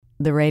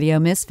the Radio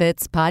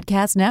Misfits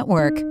Podcast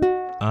Network.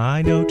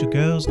 I know two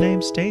girls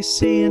named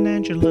Stacy and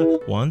Angela.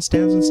 One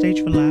stands on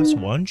stage for laughs,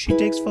 one she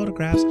takes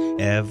photographs.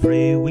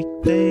 Every week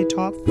they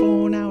talk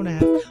for an hour and a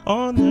half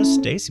on the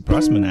Stacy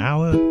Prussman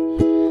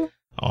Hour.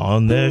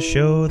 On their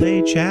show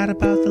they chat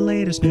about the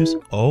latest news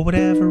or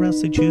whatever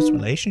else they choose,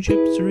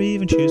 relationships or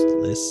even choose to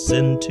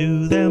listen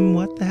to them.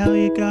 What the hell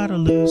you gotta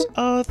lose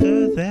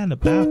other than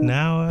about an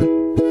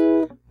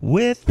hour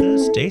with the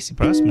Stacy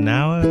Prussman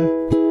Hour?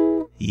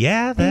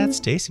 Yeah, that's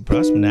Stacy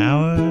Prussman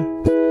Hour.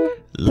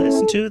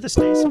 Listen to the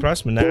Stacy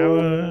Prussman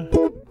Hour.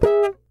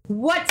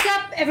 What's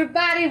up,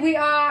 everybody? We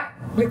are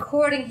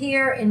recording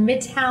here in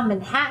Midtown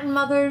Manhattan,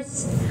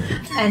 mothers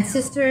and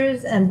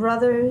sisters and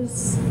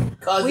brothers.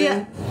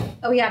 Cousin.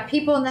 We got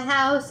people in the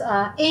house.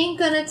 Ain't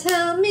gonna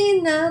tell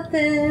me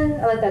nothing.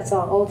 I like that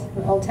song,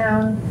 Old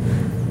Town.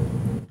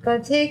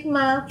 Gonna take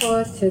my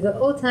horse to the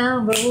Old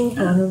Town Road.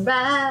 Gonna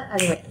ride.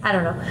 Anyway, I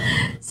don't know.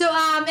 So,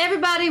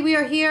 everybody, we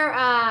are here.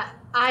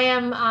 I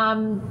am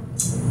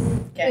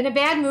in a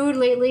bad mood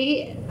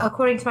lately,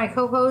 according to my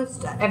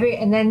co-host.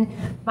 And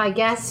then my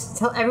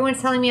guests. Everyone's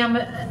telling me I'm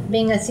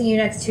being a see you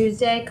next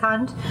Tuesday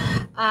cunt.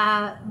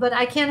 But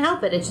I can't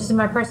help it. It's just in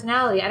my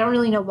personality. I don't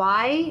really know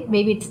why.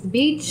 Maybe it's the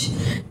beach.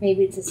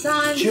 Maybe it's the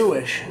sun.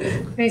 Jewish.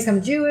 Maybe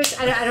I'm Jewish.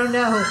 I don't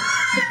know.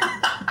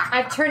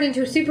 I've turned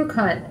into a super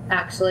cunt,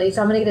 actually.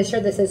 So I'm going to get a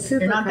shirt that says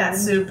super cunt. You're not that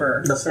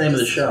super. That's the name of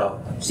the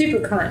show.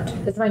 Super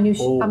cunt. That's my new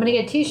I'm going to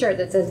get a t-shirt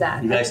that says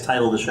that. You guys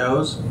title the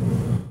shows?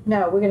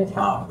 No, we're going to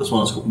tell. This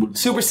one's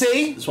Super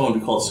C? This one would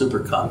be called Super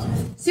Cunt.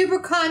 Super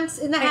cunts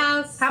in the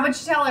house. How about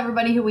you tell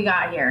everybody who we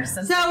got here?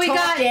 Since So we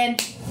got...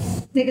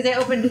 Because they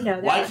opened... No,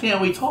 Why can't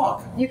we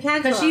talk? You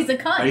can talk. Because she's a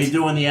cunt. Are you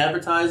doing the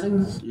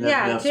advertising? You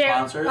have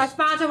sponsors? Our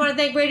sponsor, I want to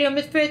thank Radio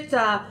Misfits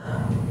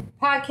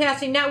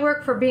Podcasting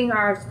Network for being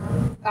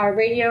our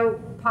radio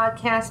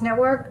podcast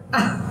network.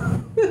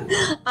 I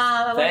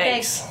want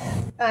to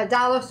thank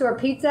Dollar Store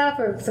Pizza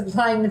for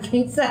supplying the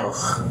pizza.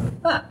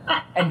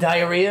 And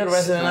diarrhea the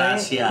rest of the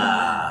night.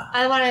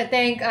 I want to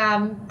thank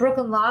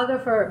Brooklyn Lager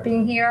for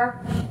being here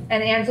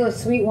and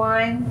Angela's Sweet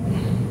Wine.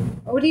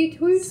 What do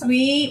you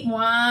Sweet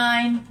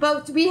wine.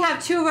 But we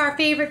have two of our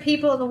favorite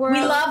people in the world.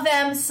 We love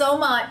them so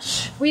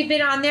much. We've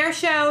been on their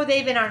show.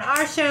 They've been on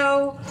our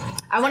show.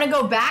 I want to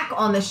go back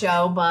on the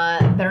show,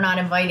 but they're not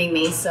inviting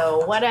me,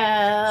 so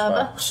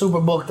whatever.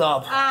 Super booked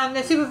up.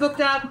 They're super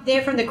booked up.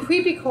 They're from the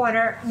Creepy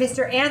Corner,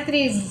 Mr.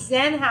 Anthony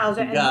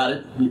Zenhauser. You got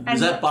it. Does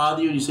that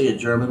bother you when you say a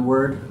German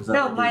word?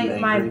 No,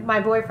 my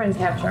boyfriend's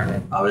half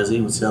German. Oh, is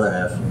he? What's the other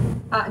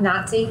half?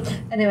 Nazi.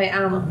 Anyway,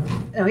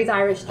 no, he's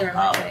Irish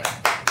German.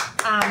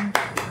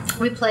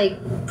 We play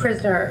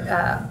prisoner.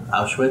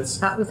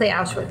 Auschwitz? We play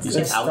Auschwitz. You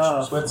say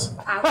Auschwitz?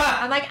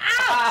 I'm like,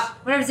 ouch!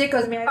 Whenever Zick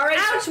goes to me, I'm like,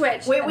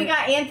 Auschwitz! Wait, we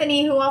got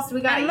Anthony. Who else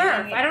we got? And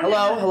Murph. I don't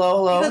know.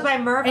 Hello. He goes by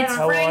Murph. It's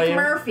Frank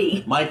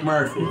Murphy. Mike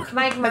Murphy.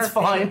 That's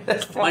fine.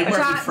 Mike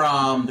Murphy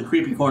from the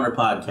Creepy Corner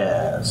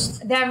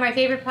podcast. They're my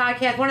favorite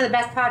podcast. One of the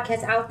best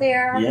podcasts out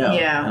there.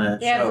 Yeah.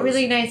 They have a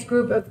really nice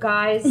group of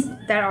guys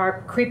that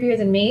are creepier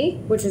than me,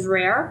 which is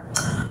rare.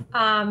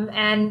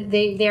 And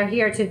they're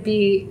here to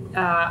be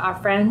our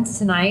friends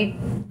tonight.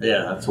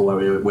 Yeah, that's a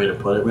way to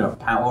put it. We're in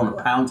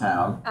Pound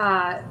Town.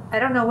 I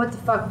don't know what the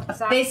fuck.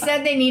 They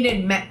said they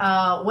needed,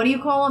 what do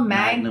you call them?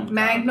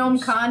 Magnum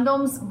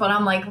condoms. But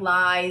I'm like,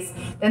 lies.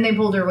 Then they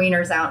pulled their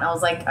wieners out, and I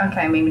was like,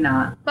 okay, maybe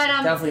not. But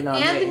definitely not.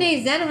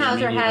 Anthony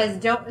Zenhauser has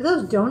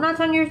those donuts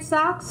on your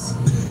socks.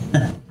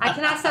 I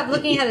cannot stop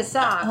looking at his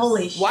socks.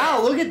 Holy shit.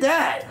 Wow, look at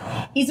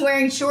that. He's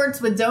wearing shorts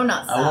with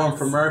donut socks. I wore them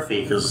for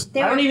Murphy because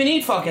I don't even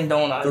eat fucking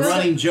donuts. The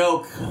running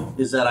joke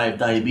is that I have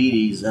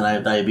diabetes and I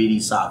have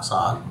diabetes socks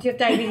on. Do you have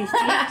diabetes feet?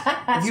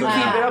 If you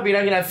keep it up, you're not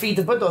going to have feet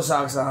to put those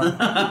socks on.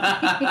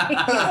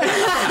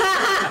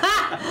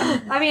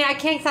 I mean, I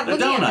can't stop looking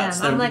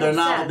donuts. at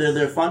them.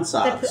 They're fun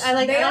socks.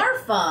 They are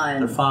fun.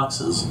 They're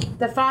foxes.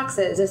 The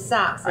foxes, the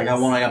socks. I got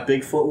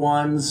Bigfoot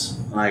ones,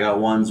 and I got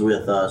ones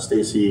with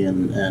Stacy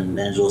and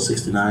Angela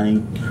 69ing.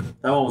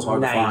 That one was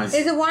hard to find.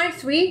 Is the wine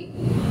sweet?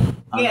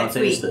 I'm gonna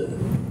taste it.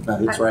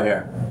 It's right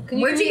here.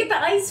 Where'd you get the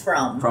ice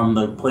from? From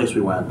the place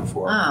we went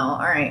before. Oh, all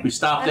right. We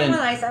stopped in.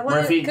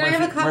 Murphy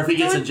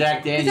gets a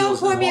Jack Daniels.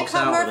 Don't pour me a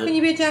cup, Murph. Can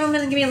you be a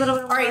gentleman and give me a little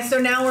bit of wine? All right, so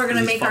now we're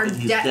gonna make our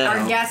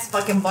guest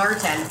fucking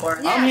bartend for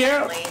us. I'm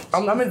here.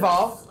 I'm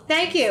involved.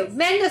 Thank you.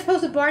 Men are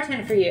supposed to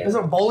bartend for you. Is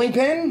there a bowling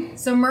pin?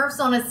 So Murph's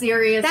on a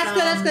serious. That's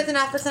good. That's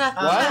enough. That's enough.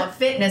 What?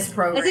 Fitness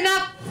program. That's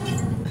enough.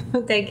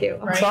 Thank you.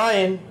 I'm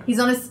trying. He's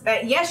on his.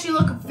 Yes, you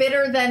look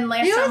fitter than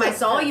last time I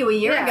saw you a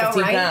year ago,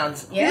 15 right?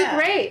 pounds. Yeah. You look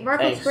great.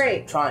 Murph looks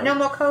great. Trying. No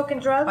more coke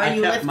and drugs? Are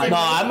you lifting? No,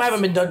 I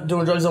haven't been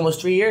doing drugs almost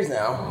 3 years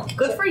now.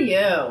 Good for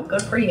you.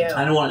 Good for you. I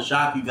didn't want to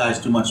shock you guys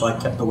too much, so I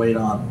kept the weight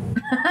on.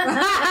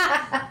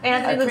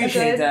 Anthony looks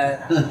appreciate good.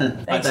 that.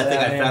 I think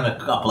I found a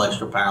couple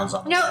extra pounds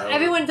on. No,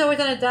 everyone's always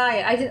on a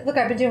diet.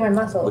 I've been doing my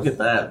muscles. Look at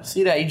that.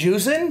 See that? You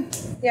juicing?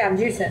 Yeah, I'm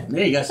juicing.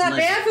 Yeah, you got It's some not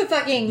nice. bad for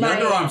fucking The my...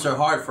 underarms are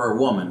hard for a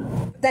woman.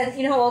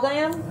 You know how old I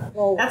am?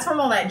 Well, That's from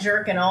all that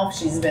jerking off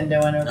she's been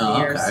doing over the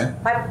years. Okay.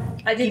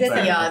 I do this.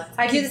 Keeps the,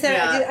 I do this.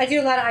 I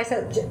do a lot of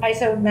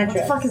isometrics. What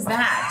the fuck is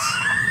that?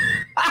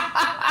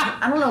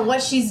 I don't know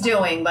what she's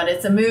doing, but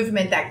it's a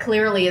movement that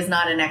clearly is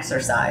not an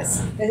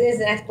exercise. It is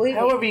an ex-bleeding.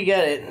 However you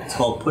get it. It's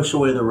called Push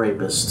Away the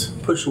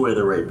Rapist. Push Away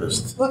the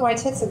Rapist. Look, my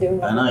tits are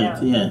doing I know,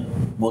 that. yeah.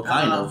 Well,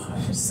 kind of.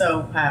 She's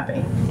so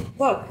happy.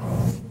 Look.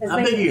 How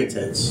big are your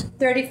tits?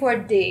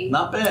 34D.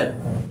 Not bad.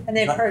 And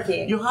they're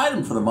perky. You hide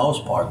them for the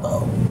most part,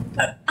 though.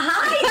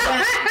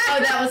 Hi! Oh,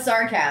 that was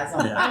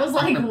sarcasm. Yeah. I was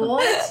like,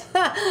 what?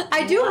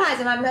 I do hide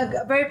them. I'm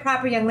a very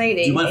proper young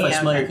lady. Do you mind if I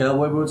smell your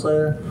cowboy boots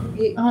later?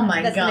 Oh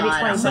my That's gonna be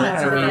God.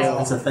 20 minutes.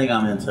 That's a thing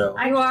I'm into.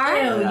 I You are? do.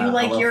 Yeah, You I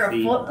like love you're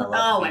feet. a foot. I love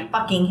Oh, I feet.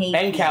 fucking hate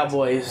And feet.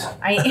 cowboys.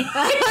 Are you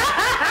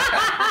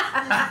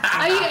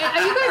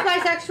guys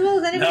bisexual?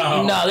 Is anybody?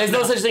 No. No, there's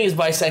no such thing as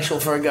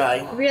bisexual for a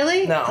guy.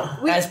 Really? No.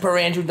 As per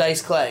Andrew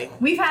Dice Clay.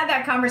 We've had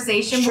that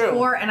conversation It's true.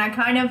 before, and I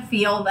kind of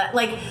feel that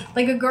like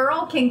a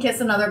girl can kiss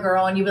another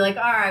girl, and you'd be like,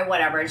 all right,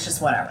 whatever, it's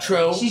just whatever.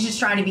 True. She's just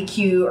trying to be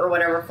cute or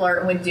whatever,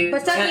 flirting with dudes.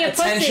 But sucking a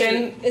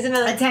Attention. pussy is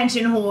another.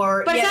 Attention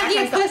whore. But that sucking kind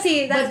a of stuff.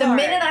 pussy, that's But the hard.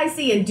 minute I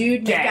see a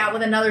dude make Gay. out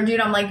with another dude,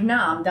 I'm like,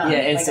 nah, I'm done. Yeah,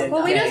 Like, instant. I'm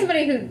Well, we done. know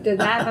somebody who did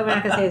that, but we're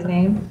not gonna say his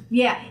name.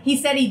 Yeah, he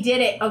said he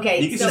did it.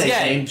 Okay, You can so say his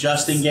gay. name,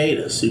 Justin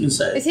Gatus. You can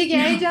say. Is he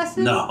gay,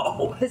 Justin?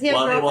 No. Does he have a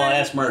well, girlfriend?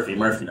 ask Murphy.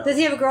 Murphy knows. Does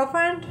he have a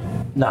girlfriend?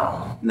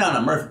 No.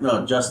 No, Murphy.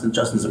 No,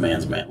 Justin's a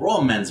man's man. We're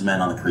all men's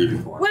men on the creepy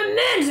corner. We're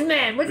men's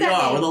men. What's We that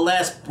are. mean?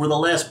 We're the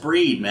last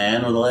breed,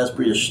 man. We're the last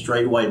breed of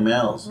straight white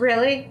males.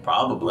 Really?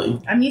 Probably.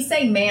 I mean, you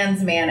say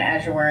man's man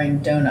as you're wearing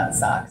donut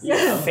socks.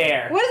 Yeah.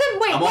 Fair. What does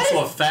it? Wait. I'm what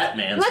also is? a fat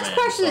man's Let's man.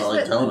 question so I like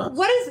this. donuts.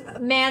 What does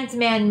man's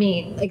man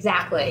mean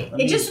exactly?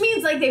 It just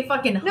means like they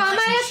fucking hunt. No, I'm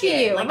not and asking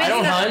shit. you. Like, I don't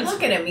he's got- hunt.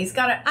 Look at him. He's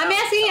got a. I'm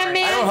asking you a sorry.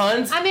 man. I don't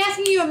hunt. I'm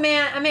asking you a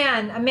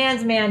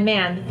man's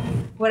man.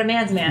 What a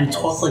man's man You is.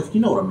 talk like you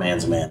know what a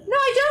man's man is. No,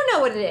 I don't know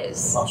what it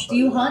is. I'll show Do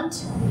you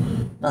hunt?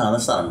 No,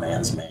 that's not a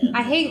man's man.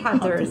 I hate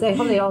hunters. They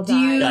hope they all die. Do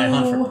you- Yeah, I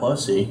hunt for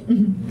pussy.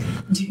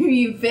 Do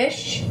you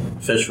fish?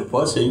 Fish for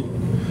pussy.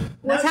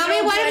 Well, tell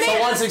me what a So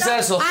man. one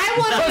successful. I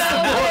want to know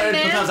what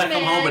a Sometimes I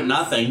come home with man's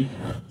nothing.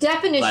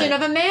 definition Like-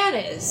 of a man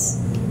is.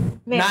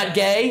 Man. Not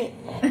gay.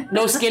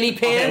 No skinny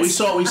pants. we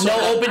saw no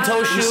that. open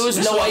toe shoes.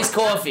 we No saw- iced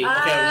coffee.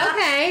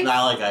 Okay. No,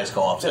 I like iced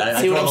coffee. I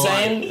See what draw I'm the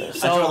line. saying? I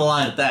So- draw the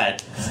line at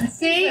that.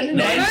 See,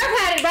 Man. Murph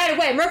had it right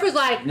away. Murph was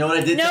like, You know what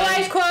I did no today?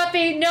 iced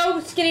coffee, no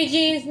skinny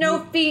jeans,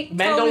 no feet.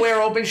 Men don't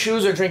wear open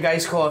shoes or drink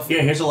iced coffee.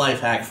 Here's a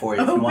life hack for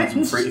you. If you want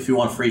some free, if you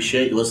want free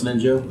shit, you listening,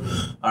 Joe?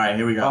 All right,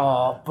 here we go.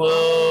 Oh, boo.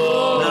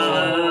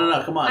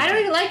 No, come on. I don't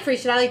even like free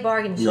shit. I like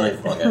bargain You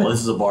shit. like okay? Well, this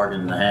is a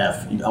bargain and a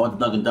half. I went to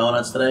Dunkin'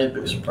 Donuts today.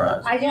 Big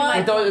surprise. I do I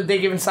like. thought they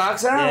giving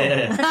socks out?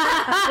 Yeah.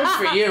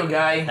 Good for you,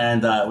 guy.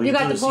 And we You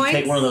got do the is you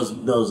take points? one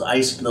of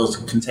those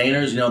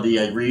containers, you know, the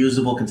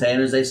reusable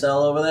containers they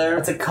sell over there.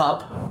 It's a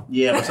cup.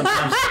 Yeah, but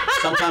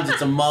sometimes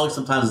it's a mug.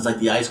 Sometimes it's like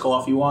the iced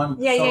coffee one.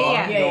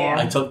 Yeah.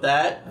 I took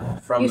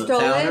that from You the stole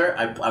counter.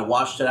 I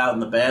washed it out in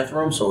the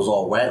bathroom, so it was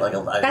all wet. Like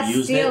I That's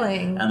used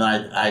stealing. it, and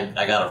then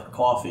I got a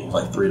coffee,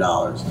 like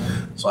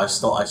 $3. So I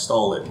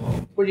stole it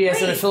What do you ask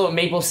them to fill it with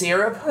maple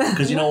syrup?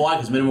 because you know why?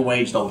 Because minimum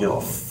wage don't give a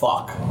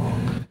fuck.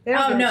 They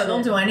don't Oh give a no, shit.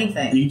 they'll do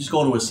anything. You just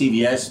go to a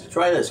CVS.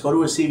 Try this. Go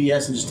to a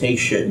CVS and just take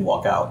shit and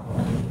walk out.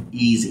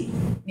 Easy.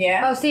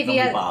 Yeah. Oh, Nobody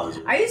CVS. bothers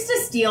you. I used to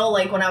steal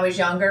like when I was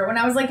younger. When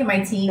I was like in my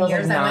teen was,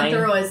 years, like, I went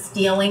 9? through a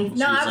stealing.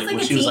 No, I was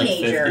like a she was like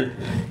teenager.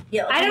 50.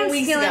 Yeah, like I a couple don't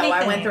weeks steal ago, I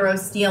anything. went through a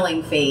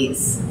stealing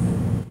phase.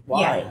 Why?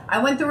 Yeah,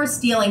 I went through a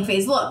stealing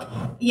phase. Look,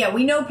 yeah,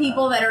 we know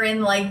people that are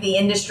in like the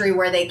industry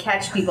where they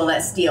catch people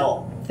that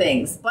steal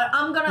things, but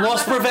I'm Loss not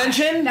gonna-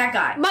 prevention? That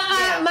guy.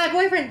 My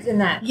boyfriend's in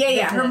that.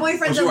 yeah. Her business.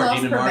 boyfriend's Where's in you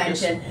loss work, Neiman Marcus?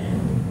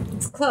 prevention.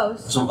 It's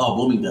close.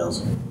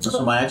 Bloomingdale's. That's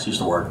where my ex used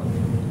to work.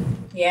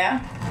 Yeah.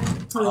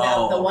 Who,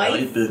 the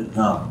wife? Really?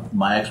 No,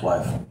 my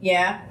ex-wife.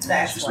 Yeah,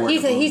 that's She's wife.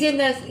 working. He's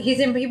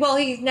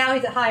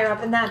higher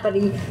up in that, but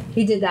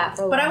he did that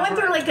for a But I long went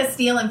through time. like a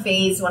stealing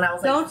phase when I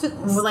was like,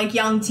 Don't- like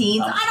young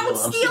teens. I'm I don't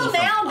stealing- I'm steal stealing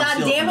now. from- I'm God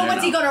stealing damn from it!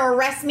 What's he there gonna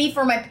arrest me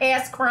for my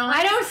past crime?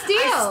 I don't steal.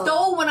 I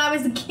stole when I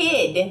was a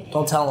kid.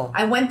 Don't tell them.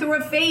 I went through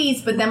a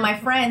phase, but then my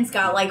friends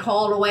got like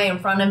hauled away in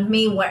front of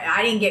me. Where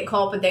I didn't get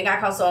caught, but they got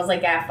caught, so I was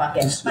like, ah, fuck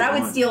it. Just But I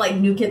would steal steal like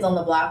New Kids on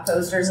the Block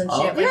posters and shit.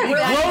 Oh. Like, Yeah,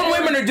 really, Grown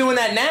women are doing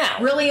that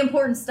now. really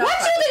important stuff.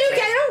 What's with the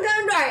new kid?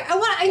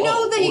 I know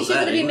Whoa, that what you was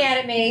shouldn't that, be English? mad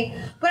at me,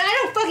 but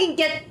I don't fucking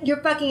get your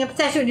fucking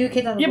obsession with New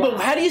Kids on the Yeah, Block.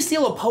 but how do you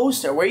steal a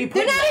poster? Where are you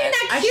They're putting not even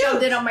that I cute.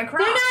 shoved it on my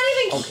crotch. They're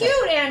not even Okay.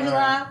 cute,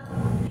 Angela.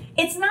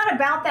 It's not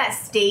about that,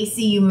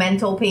 Stacy, you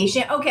mental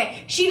patient.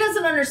 Okay, she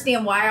doesn't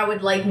understand why I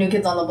would like New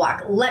Kids on the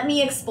Block. Let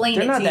me explain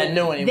They're it not to that you.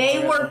 new anymore, They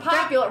really. were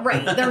popular.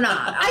 Right, they're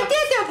not. I did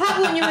they were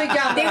popular when you were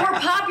young. They were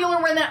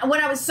popular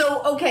when I was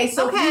so okay.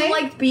 So if Okay. you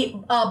liked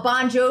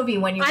Bon Jovi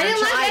when you were I didn't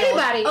a like child,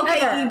 anybody,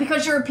 okay, ever.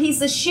 because you're a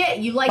piece of shit.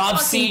 You like Bob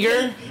fucking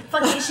Seger?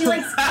 she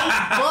likes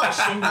Kate Bush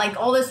and like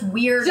all this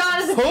weird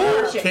Jonathan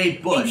bullshit.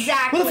 Kate Bush.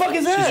 Exactly. Who the fuck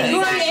is that? Who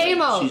are Exactly. the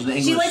amos? She's an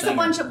English She likes singer. a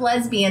bunch of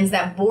lesbians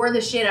that bore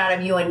the shit out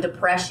of you and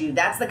depress you.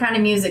 That's the kind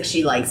of music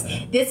she likes.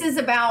 This is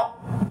about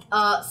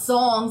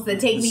songs that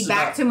take me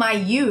back to my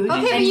youth. Okay,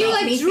 and but you make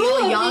like me drool feel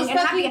over young these and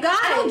happy. fucking guys.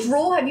 I don't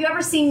drool. Have you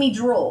ever seen me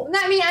drool? No,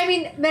 I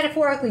mean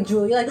metaphorically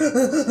drool. You're like,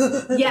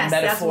 Yes,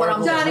 that's what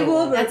I'm Johnny doing.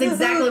 Wilbur. That's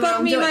exactly what Fuck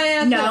I'm me, doing. my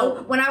asshole.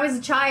 No, when I was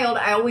a child,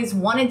 I always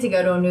wanted to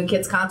go to a New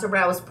Kids concert, but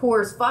I was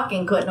poor as fuck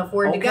and couldn't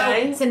afford to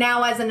go. So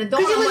now as an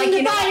adult, Because you I'm live like, in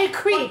you know Divided what?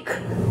 Creek.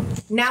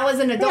 Now as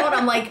an adult,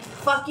 I'm like,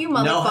 fuck you,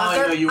 how I know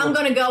motherfucker. you were- I'm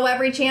gonna go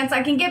every chance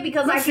I can get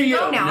because I can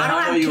go now. I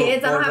don't have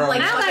kids. I don't have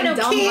like I don't got fucking no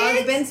dumb kids.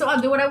 husband, so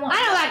I'll do what I want. I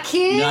don't got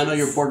kids. Yeah, I know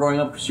you're poor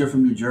growing up because you're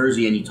from New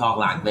Jersey and you talk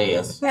like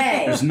this.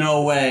 Hey. There's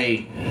no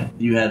way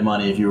you had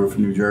money if you were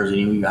from New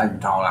Jersey and you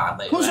talk like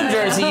this. Who's from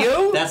Jersey?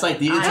 You? That's like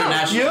the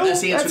international. You? That's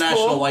the That's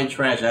international cool. white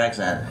trash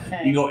accent. Okay.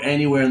 You can go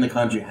anywhere in the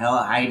country. Hell,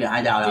 I Did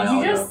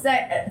you just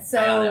say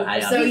so?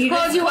 So you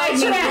called just you called white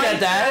me trash. white Get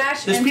that.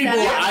 trash? There's and people said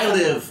where that? I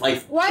live,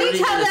 like Why do you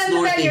 30 tell minutes them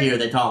north about of your- here.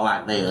 They talk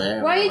like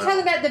this. Why are you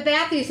telling about the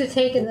bath you used to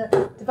take in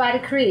the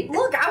Divided Creek?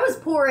 Look, I was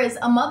poor as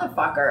a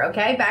motherfucker,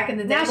 okay, back in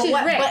the day. Now but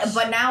she's rich.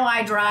 But now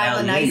I drive Hell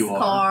a yeah, nice you are.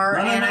 car No,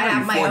 and I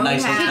have you my afford own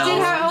nice house. She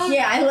did her own.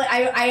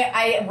 Yeah,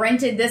 I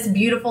rented this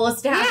beautiful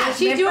establishment. Yeah,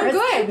 she's doing for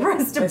us- good. for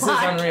us to This is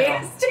unreal.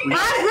 podcast.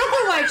 I'm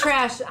Brooklyn white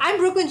trash. I'm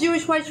Brooklyn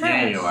Jewish white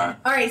trash. Yeah, you are.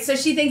 All right, so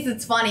she thinks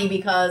it's funny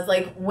because,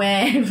 like,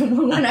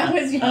 when I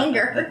was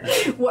younger,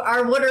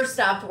 our water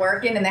stopped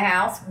working in the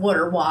house.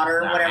 Water,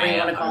 whatever you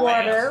want to call it.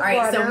 Water, All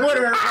right, so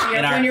water.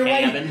 In our When you're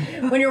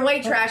cabin. when you're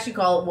white trash, you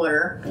call it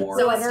water. Water.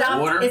 So it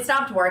stopped. Water. It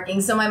stopped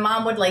working. So my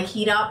mom would like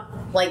heat up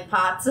like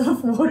pots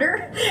of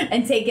water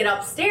and take it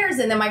upstairs,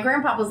 and then my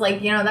grandpa was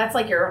like, you know, that's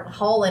like you're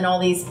hauling all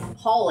these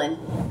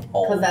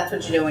because that's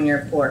what you do when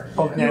you're poor.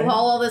 Okay. You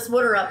haul all this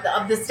water up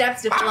the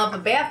steps to fill up a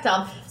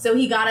bathtub. So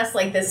he got us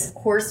like this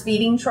horse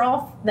feeding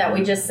trough that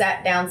we just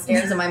sat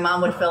downstairs, and my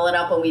mom would fill it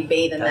up and we'd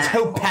bathe in that.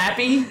 Oh,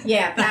 Pappy?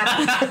 Yeah,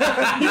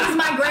 Pappy. He was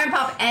my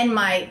grandpa and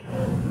my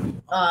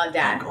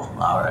dad. Uncle.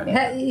 All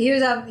right. He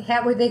was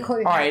what they call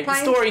you. All right, the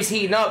story's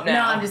heating up now.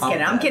 No, I'm just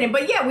kidding. I'm kidding.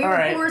 But yeah, we were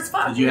right. poor as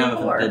fuck. Did you We were have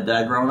poor. a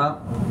dad growing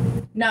up?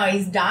 No,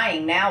 he's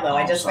dying now though.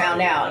 I Oh, just sorry.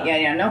 found out.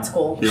 Yeah, no, it's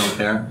cool. You don't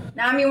care?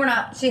 No, I mean we're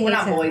not She we're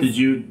hates not him. boys. Did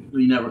you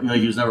never, like,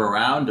 he was never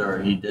around,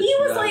 or he did? He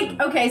was like,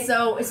 okay,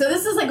 so this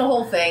is like a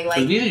whole thing. Like,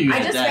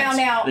 I just found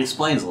out It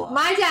explains a lot.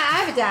 My dad, I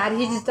have a dad.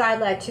 He just died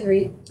like 2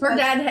 weeks. her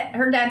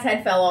dad's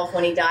head fell off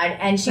when he died,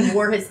 and she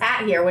wore his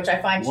hat here, which I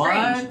find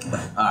strange.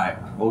 What? All right,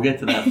 we'll get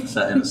to that in a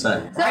second. So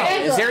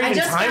Right. Is there I even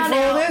just time found for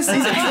all out- this?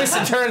 These are twists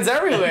and turns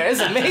everywhere. It's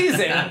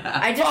amazing.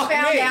 I just Fuck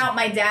found me. out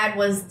my dad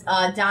was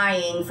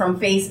dying from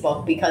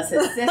Facebook because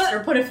his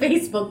sister put a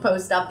Facebook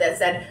post up that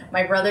said,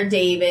 my brother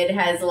David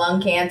has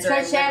lung cancer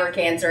and Check. liver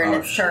cancer and Oh,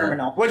 it's shit.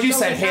 terminal. What'd you So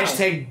say? we know.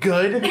 Hashtag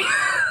good? Fuck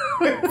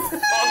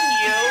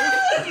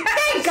you.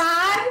 Thank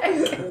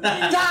God.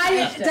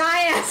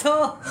 Die,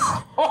 asshole.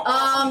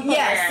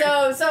 Yeah,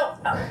 so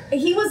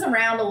he was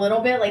around a little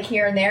bit, like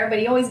here and there, but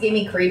he always gave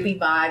me creepy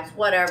vibes,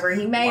 whatever.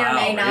 He may or Wow,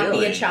 may not be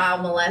really? a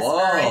child molester. Whoa.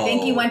 I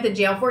think he went to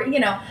jail for it. You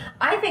know,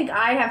 I think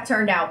I have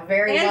turned out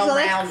very Angela, well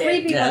that's rounded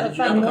creepy Yeah, did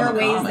you motherfucker. ever more become a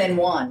ways comic? than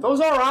one. Those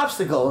are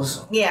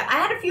obstacles. Yeah, I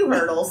had a few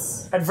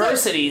hurdles.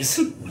 Adversities.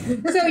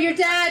 So your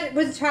dad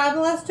was a child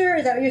molester?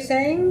 Is that what you're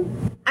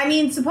saying? I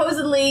mean,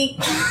 supposedly,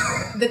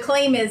 the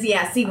claim is,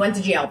 yes, he went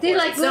to jail for Did it.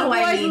 like little boys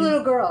I mean, and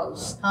little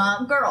girls?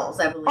 Girls,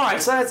 I believe.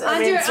 Alright, so that's, I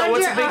mean, Under- so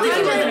what's the under- big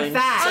deal? under- really?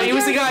 fact. So he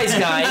was the guy's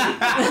guy.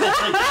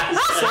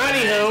 So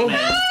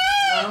anywho,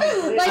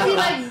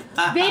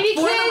 Like baby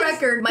For kids. the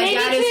record, my baby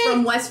dad is kids?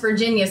 from West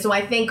Virginia, so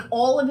I think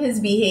all of his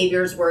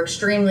behaviors were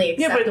extremely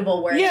Yeah, but-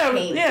 acceptable where yeah, he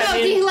came. yeah. No, I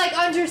do mean- you like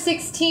under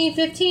 16,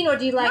 15, or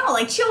do you like No,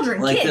 like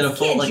children, Like, kids, did a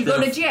full- kids. like, You did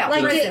go a- to jail.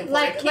 like prison for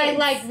like kids.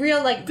 like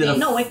real like Did a,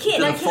 No, a kid,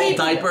 Did like a full baby.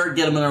 diaper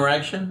get him an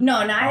erection? No,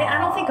 I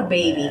don't think a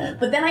baby.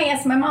 But then I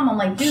asked my mom, I'm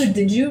like, dude,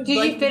 did you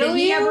Did he fiddle did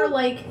he you? ever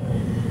like?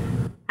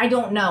 I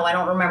don't know. I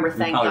don't remember. You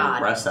Thank probably God.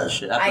 repress that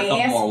shit. After I a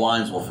couple asked- more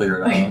wines, we'll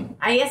figure it out.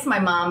 I asked my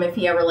mom if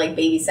he ever like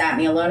babysat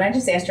me alone. I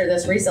just asked her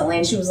this recently,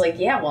 and she was like,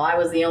 "Yeah, well, I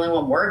was the only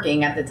one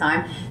working at the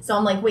time." So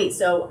I'm like, "Wait,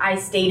 so I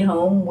stayed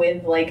home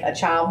with like a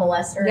child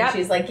molester?" Yep. And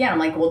she's like, "Yeah." I'm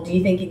like, "Well, do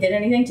you think he did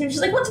anything to him?" She's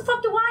like, "What the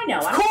fuck do I know?" I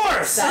of don't think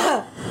course.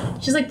 so.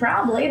 She's like,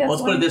 "Probably." That's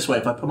Let's put it this way: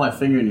 if I put my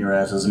finger in your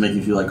ass, does it make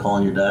you feel like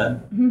calling your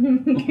dad?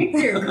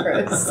 You're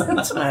gross.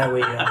 What's the matter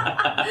with you?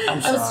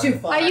 I'm That was sorry. too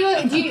far.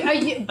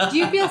 do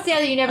you feel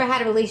sad that you never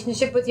had a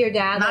relationship with your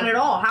dad? Not at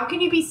all. How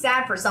can you be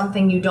sad for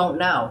something you don't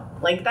know?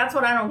 Like that's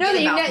what I don't No, get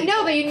that you about people.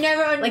 no, but you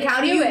never Like how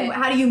do knew you it.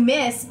 how do you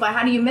miss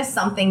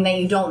something that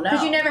you don't know?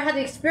 Because you never had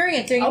the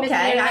experience. Or you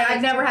Okay,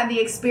 I've never had the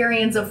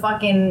experience of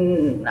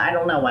fucking I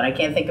don't know what I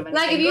can't think of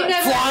anything. Like, if you good.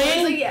 never-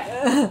 Flying?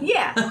 So,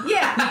 yeah.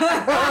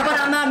 But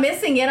I'm not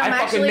missing it. I'm I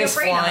fucking actually miss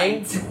afraid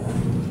flying. of it.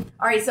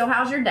 All right, so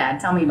how's your dad?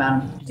 Tell me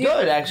about him.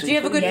 Good, actually. Do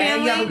you have a good Yeah,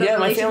 you have a family? good Yeah,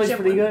 my family's relationship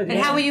pretty with- good. And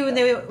yeah. how were you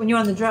when you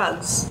were on the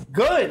drugs?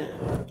 Good.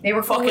 They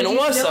were cool Fucking with you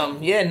awesome. still?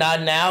 Yeah,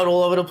 nodding out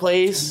all over the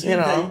place. You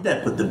know.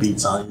 That put the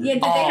beats on you. Yeah,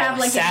 did they Oh, have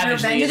like an savagely.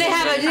 intervention? Did they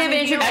have an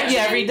intervention?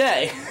 Yeah, every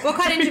day. What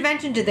kind of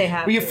intervention did they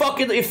have? Well, you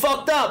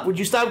fucked up. Would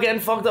you stop getting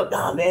fucked up?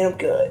 Nah, man, I'm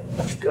good.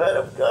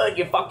 I'm good.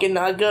 You're fucking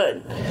not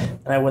good.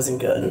 And I wasn't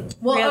good.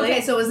 Well, Really?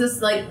 okay, so is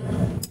this like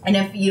And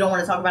if you don't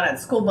want to talk about it,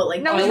 it's cool. But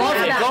like, No, I love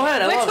it. Go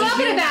ahead. I We're love it. talking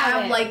did you about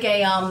have it. like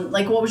a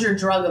like what was your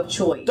drug of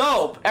choice?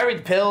 Dope. Every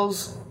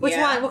pills, Which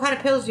Yeah. one? What kind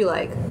of pills do you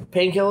like?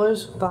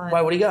 painkillers. Fine.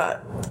 Why? What do you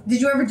got? Did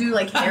you ever do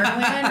like heroin?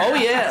 Oh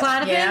yeah.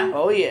 Klonopin? Yeah.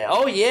 Oh yeah.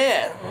 Oh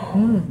yeah.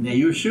 Yeah,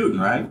 you were shooting,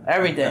 right?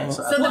 Everything.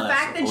 So the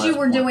fact that you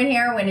were doing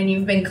heroin and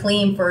you've been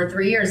clean for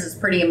 3 years is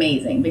pretty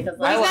amazing because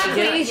I He's like not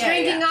it. clean. He's Yeah,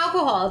 drinking yeah.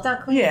 alcohol. It's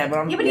not clean. Yeah, but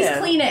I'm. Yeah, but he's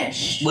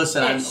cleanish.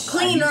 Listen, It's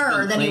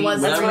cleaner than he was.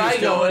 Whatever That's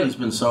he's what I doing, go he's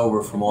been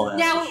sober from all that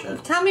Now, other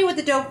shit. tell me what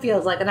the dope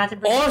feels like, and not to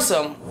bring.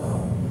 Awesome.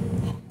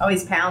 Oh,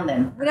 he's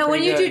pounding. You know, when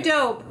Pretty you good. do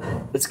dope,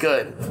 It's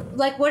good.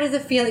 like, what is the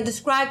feeling?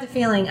 Describe the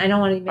feeling. I don't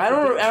want to. I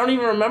don't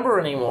even remember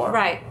anymore.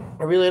 Right,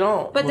 I really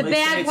don't. but Well, the they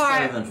say bad it's better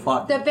part. than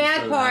fuck. The It's bad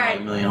better than part-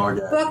 having a million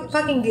orgasms.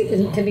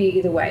 Fucking can be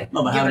either way.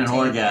 No, but Give having or an take.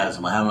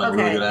 orgasm, having a Okay,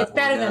 really good it's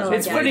better than orgasm.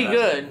 It's pretty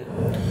good.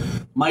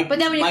 Mike, But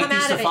then when you Mike come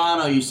out of it-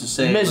 DiStefano used to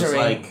say Misery. it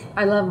was like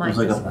I love it my was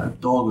like a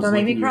dog was Don't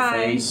make me licking your cry.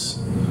 face.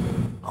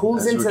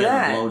 Who's as you into were getting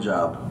that? A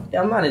blowjob.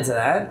 Yeah, I'm not into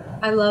that.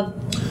 I love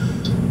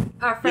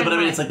our Yeah, friend. but I mean,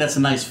 Mike. it's like that's a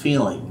nice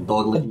feeling.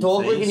 Dog A licking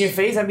dog your face. licking your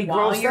face, I'd be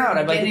While grossed you're out.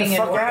 I'd be like, get getting the it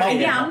fuck out of worked.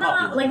 here. Yeah, I'm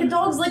not like the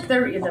dogs lick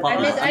their.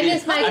 I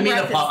miss my I mean,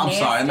 breath the pup. is I'm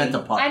sorry, I meant the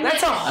nasty. pup. I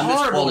That's a I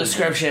horrible misquoted.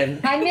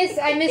 description.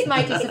 I miss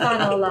Mike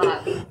DiStefano a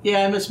lot.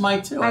 Yeah, I miss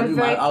Mike too. I was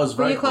very- I was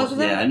were very you close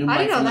with him? Yeah, I knew I Mike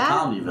didn't know from the that.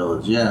 Comedy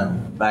Village. Yeah,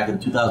 back in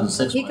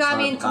 2006. He when I got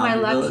me started into the my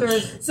Comedy Village.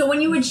 lectures. So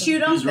when you would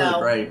shoot up He's really though.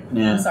 great.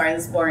 Yeah. I'm sorry,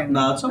 this is boring.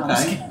 No, it's I'm okay.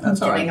 just kidding.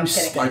 That's I'm all kidding. right. I'm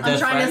kidding. Our I'm dead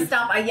trying to friend.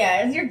 stop.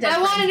 Yeah, it's your dead I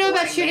want to friend's know about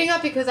boring, shooting mate.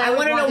 up because I I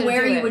want to know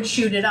where do you it. would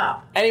shoot it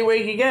up. Anywhere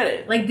you can get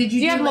it. Like, did you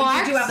Do you do? have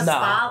Like, did you have a marks? No.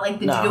 spot? Like,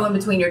 did No. you do in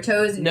between your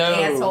toes and No.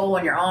 your asshole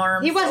and your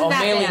arms? He wasn't Oh,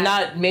 that mainly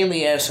bad.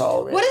 mainly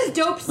asshole. What does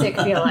dope sick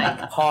feel like?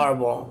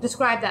 Horrible.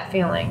 Describe that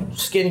feeling.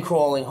 Skin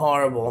crawling,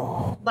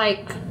 horrible.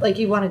 Like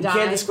you want to You die.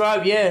 can't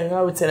describe. Yeah,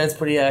 I would say that's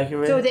pretty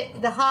accurate. So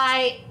the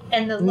high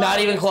and the low. Not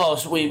even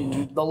close.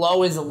 The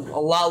low is a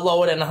lot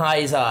lower than the high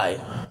is high.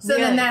 So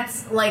Really? then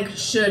that's like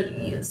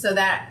so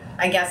that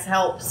I guess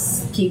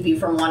helps keep you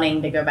from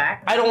wanting to go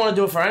back. I don't want to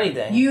do it for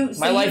anything. So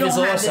My you life don't is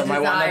have the awesome. I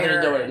want nothing to do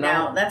desire with it.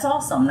 now. No. That's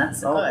awesome.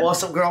 That's Oh, good.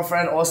 awesome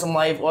girlfriend, awesome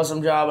life,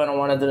 awesome job. I don't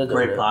want nothing to do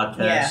Great with it. podcast.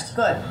 Yeah,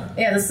 good.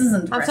 Yeah, this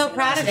isn't. I'm so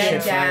proud of Dead you.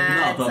 dads, No,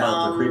 I'm talking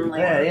about the creepy like,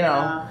 Yeah, you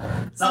know.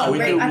 Oh, we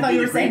great. do- I we thought do you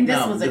were the saying creep-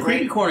 this no, was a the Creepy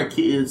great. Corner.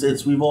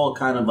 It's we've all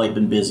kind of like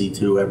been busy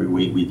too. Every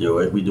week we do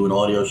it. We do an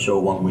audio show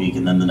one week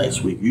and then the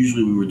next week.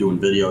 Usually we were doing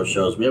video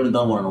shows. We haven't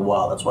done one in a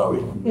while. That's why we.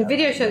 Your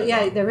video shows,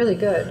 yeah, they're really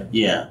good.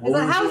 Yeah.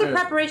 How was the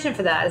preparation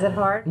for that? Is it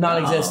hard?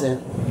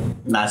 Non-existent.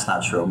 That's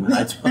not true.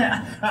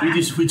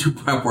 we do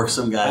prep work.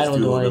 Some guys I don't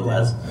do do a little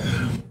anything.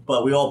 less.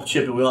 But we all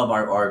chip it. We all have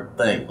our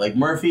thing. Like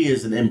Murphy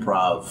is an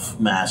improv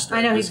master.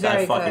 I know this he's guy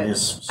very fucking good.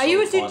 is. So Are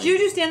you? funny. Did you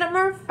do stand up,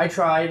 Murph? I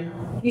tried.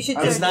 You should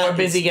I do was it. not- more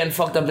busy getting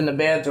fucked up in the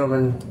bathroom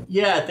and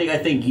Yeah, I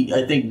think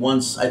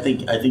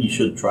you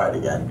should try it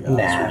again. To be honest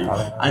Nah, with you.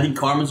 probably not. I think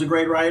Carmen's a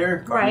great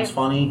writer. Carmen's Right.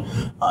 funny.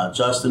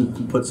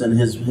 Justin puts in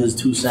his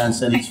 2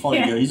 cents, and he's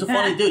funny. Dude. He's a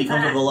funny dude. He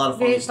comes up with a lot of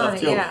funny Very stuff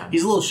funny, too. yeah.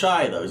 He's a little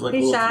shy though. He's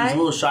He's shy? He's a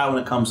little shy when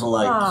it comes to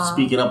like Aw.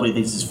 speaking up when he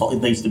thinks he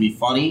thinks to be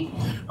funny.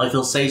 Like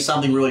he'll say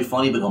something really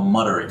funny, but he'll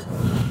mutter it.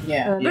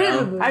 Yeah. You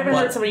know? I haven't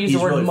But heard somebody use the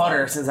he's word really mutter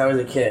funny. since I was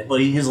a kid.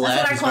 But his laugh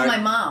That's what I is call very, my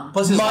mom.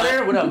 Plus his Mutter?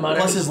 laugh, What up, mutter?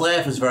 Plus his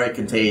laugh is very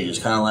contagious,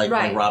 kind of like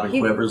Right. Robin He-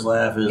 Quivers'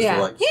 laugh is. Yeah.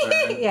 Like,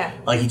 Yeah.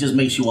 like he just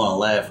makes you want to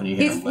laugh when you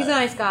hear him He's a laugh.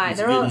 nice guy. He's,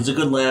 They're a good, all- he's a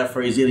good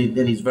laugher. He's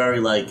very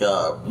like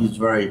he's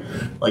very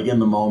like in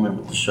the moment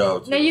with the show.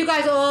 Too. Now you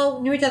guys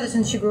all knew each other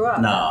since you grew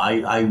up. No,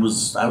 I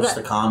was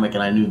the comic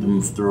and I knew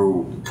them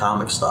through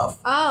comic stuff.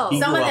 Oh. He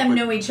Some grew of up them with-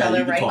 knew each yeah, other,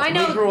 you can right? talk I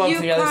about know We grew up you,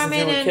 together Carmen,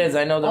 since we were and- kids.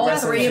 I know the all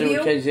rest of three them of were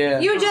you? kids, yeah.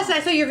 You and Justin, I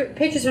saw your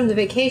pictures from the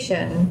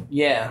vacation.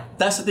 Yeah.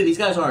 That's the thing. These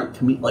guys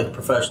aren't like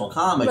professional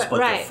comics, but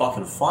Right. they're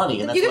fucking funny,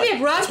 and that's You could why, be a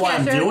broadcaster.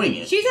 that's why I'm doing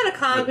it. She's not a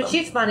cunt, with but them.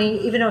 she's funny,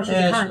 even though she's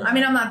Yeah, a cunt. sure. I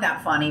mean, I'm not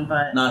that funny,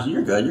 but No,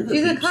 you're good. You're good.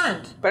 She's a peeps.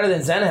 cunt. Better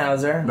than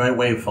Zenhauser. Very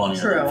way funny.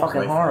 True.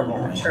 Fucking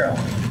horrible. true.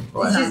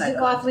 Right. She's that an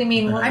good. awfully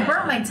mean woman. I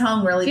burnt my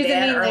tongue really She's a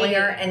bad mean lady.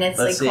 earlier, and it's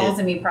Let's see like it.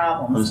 causing me Let me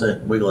problems. say,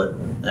 wiggle it.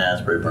 Yeah,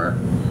 it's pretty burnt.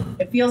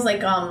 It feels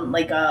like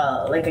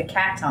a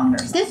cat tongue or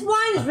something. This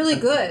wine is really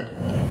good.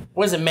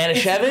 What is it,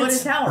 It's good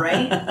as Manischewitz? hell,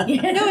 right? No,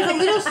 it's a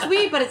little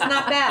sweet, but it's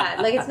not bad.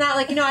 Like it's not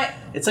like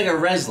It's like a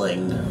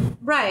Riesling.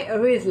 right, a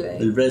Riesling.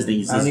 The Riesling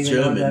is I don't even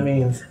know what that German.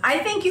 means. I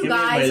think you Give me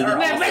guys a are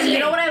minute. all, you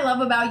know what I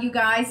love about you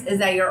guys is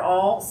that you're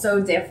all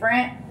so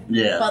different,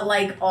 Yeah. but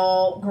like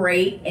all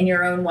great in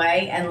your own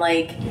way, and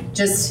like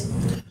just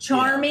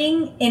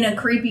charming in a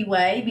creepy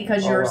way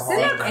because you're Oh, sick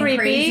They're and creepy.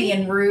 crazy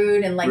and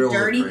rude and like Real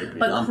dirty, creepy.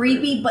 but I'm creepy,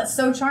 creepy. but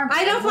so charming.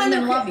 I don't Like, find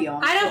them. women love you.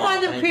 I don't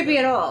find them thank creepy you.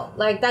 at all.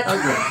 Like that's.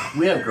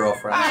 We have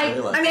girlfriends. Like, They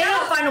like I mean, I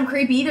don't find them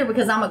creepy either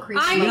because I'm a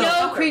creepy. I motherfucker,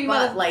 know creepy but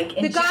mother- like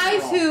in the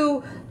guys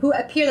general. who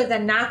appear like they're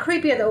not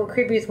creepy are the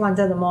creepiest ones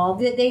of them all.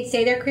 They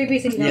say they're creepy,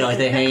 so you know. Yeah, like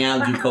they hang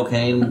out and do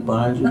cocaine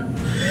behind you.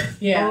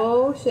 yeah.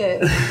 Oh shit!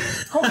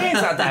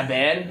 Cocaine's not that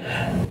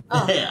bad.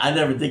 Yeah, I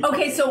never think.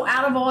 Okay, so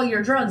out of all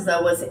your drugs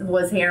though,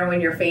 was heroin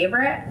your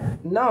favorite?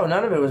 No,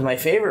 none of it was my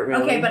favorite,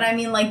 really. Okay, but I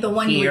mean like the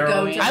one you would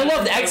go to. I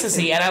loved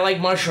ecstasy, and I like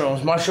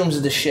mushrooms. Mushrooms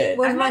are the shit.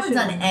 What I've is never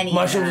mushroom? done any.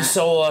 Mushrooms are of that.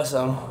 so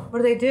awesome. What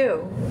do they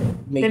do?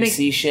 make you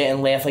see shit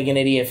and laugh like an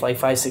idiot for like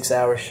 5-6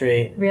 hours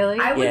straight. Really?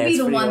 I would Yeah, be it's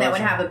the pretty one that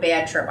would awesome. have a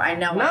bad trip. I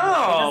know. No.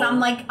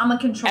 Because I'm a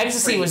control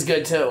Ecstasy freak. was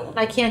good too.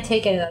 I can't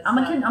take any of that.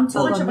 I'm too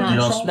much of a Well,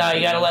 control. No,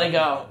 you gotta let it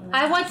go.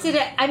 I once did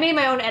it. I made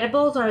my own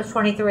edibles when I was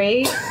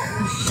 23.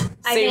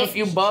 Save a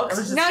few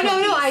bucks. No.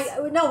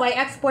 My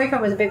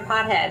ex-boyfriend was a big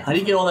pothead. How do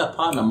you get all that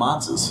pot in the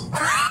matzahs?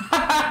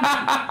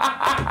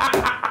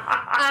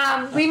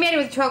 We made it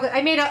with chocolate.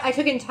 I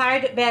took an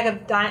entire bag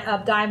of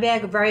dime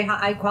bag of very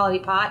high quality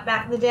pot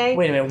back in the day.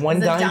 Wait a minute, one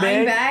The dime dime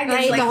bag? bag I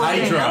is ate like the whole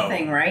hardly thing.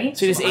 nothing, right?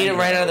 So you just ate it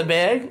right out of the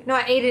bag? No,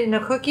 I ate it in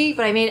a cookie,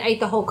 but I ate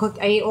the whole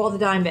cookie. I ate all the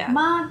dime bag.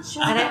 Matcha.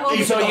 And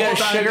I So you got a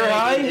sugar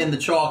high? In the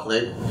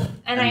chocolate.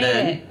 And I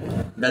then, ate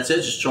it. That's it?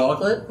 Just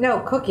chocolate? No,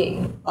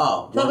 cookie.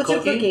 Oh, one Chocolate chip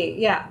cookie? cookie.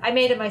 Yeah, I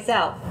made it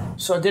myself.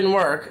 So it didn't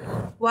work.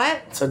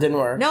 What? So it didn't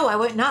work. No, I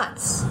went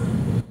nuts.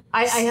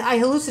 I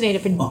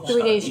hallucinated for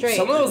 3 days straight.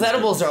 Some of those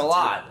edibles are a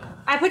lot.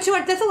 I put you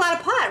on. That's a lot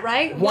of pot,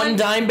 right? One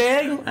dime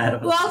bag?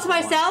 Well, to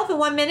myself in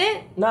 1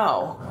 minute.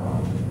 No.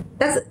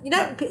 That's they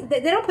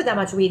don't put that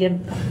much weed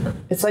in.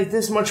 It's like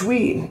this much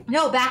weed.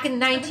 No, back in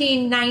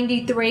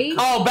 1993.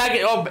 Oh,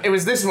 it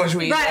was this much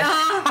weed. Right.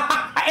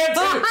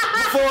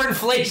 Before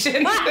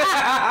inflation.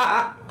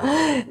 I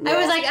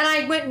was like, and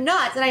I went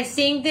nuts, and I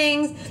seen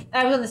things.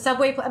 I was on the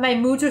subway. My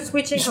moods were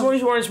switching.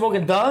 You weren't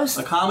smoking dust?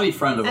 A comedy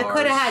friend of I ours.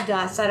 could have had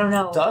dust. I don't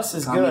know. Dust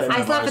is Comedy good. friend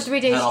I of slept for ours 3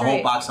 days had a whole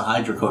straight. box of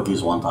Hydra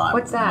cookies one time.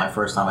 What's that? My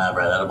first time I ever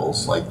had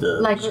edibles, like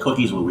Like-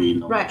 cookies with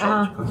weed. Right,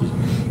 chocolate cookies.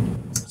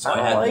 So I I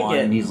don't had like one,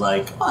 it. and he's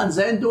like, "Come on,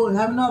 Zen, do it.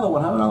 Have another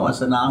one. Have another one." I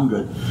said, "Nah, I'm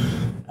good."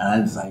 And I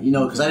was like,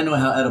 because I didn't know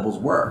how edibles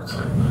worked.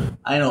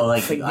 I know,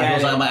 like, Forget I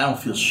was it. like, I don't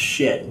feel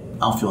shit. I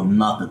don't feel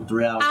nothing.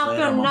 3 hours I don't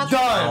later, feel I'm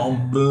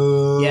nothing.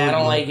 done. Yeah, I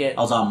don't like it.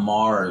 I was on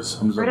Mars.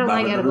 I don't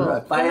like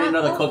edibles. If I They're had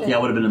not another healthy. cookie, I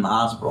would have been in the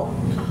hospital.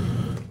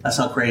 That's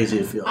how crazy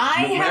it feels.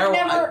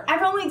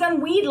 I've only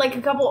done weed, like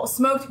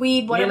smoked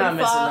weed, whatever You're not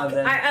the fuck.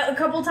 missing nothing. A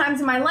couple times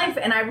in my life,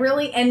 and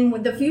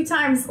and the few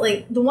times,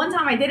 like the one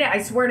time I did it,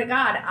 I swear to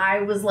God,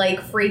 I was like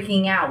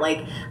freaking out.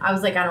 Like, I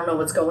was like, I don't know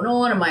what's going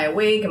on. Am I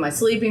awake? Am I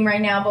sleeping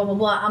right now? Blah, blah,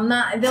 blah. I'm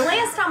not. The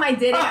last time I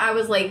did it, I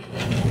was like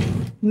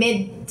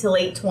mid to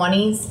late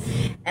 20s,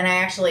 and I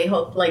actually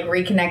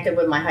reconnected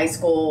with my high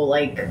school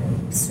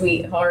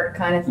sweetheart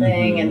kind of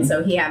thing. And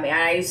so he had me.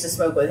 I used to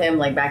smoke with him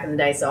back in the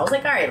day, so I was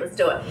like, all right, let's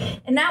do it.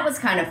 And that was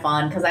kind of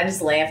fun because I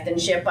just laughed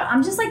and shit, but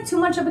I'm just too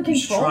much of a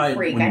control try it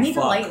freak. when I you need to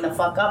fuck. lighten the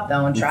fuck up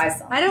though and try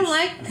something. I don't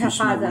like If you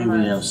smoke pot that weed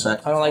when you have much.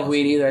 sex, I don't like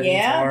weed either. I think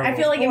it's Yeah, horrible. I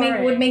feel like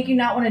it would make you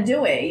not want to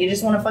do it. You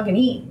just want to fucking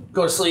eat.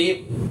 Go to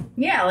sleep.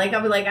 Yeah,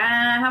 I'll be like,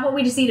 how about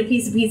we just eat a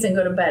piece of pizza and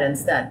go to bed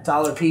instead?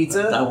 Dollar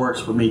pizza. That works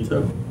for me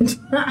too.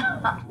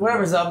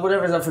 Whatever's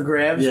up for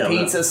grabs. Yeah,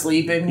 Pizza,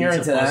 sleeping. You're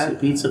into that.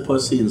 Pizza,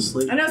 pussy, and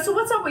sleep. I know. So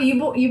what's up with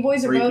you? You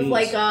boys are Three both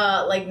Ps.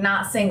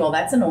 not single.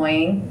 That's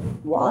annoying.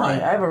 Why? I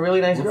have a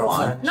really nice We're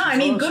girlfriend. No, I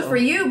mean good for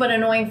you, but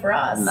annoying for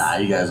us. Nah,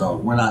 you guys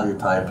don't. We're not your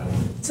type.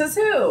 Says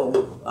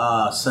who?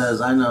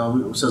 Says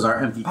our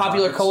empty.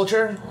 Popular pockets.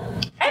 culture?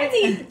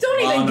 Empty.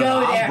 Don't even no,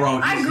 go I'm there.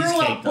 broke. I He's grew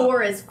up caked up.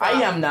 poor as fuck.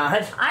 I am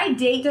not. I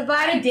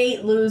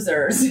date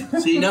losers.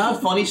 So you know how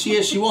funny she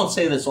is? She won't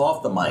say this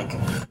off the mic.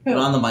 But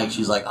on the mic,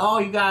 she's like, "Oh,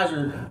 you guys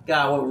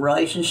got what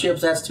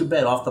relationships? That's too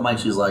bad." Off the mic,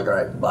 she's like, "All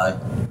right, bye."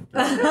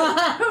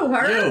 Who,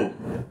 her? You.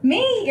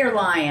 Me? You're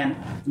lying.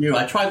 You.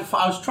 I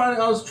was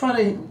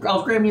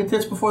grabbing your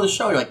tits before the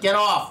show. You're like, "Get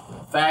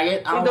off,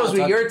 faggot." I don't Those wanna were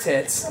touch- your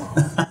tits.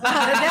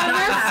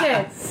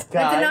 That tits.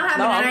 That did not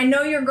happen, and I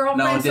know your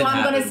girlfriend, No, it so didn't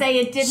I'm going to happen. say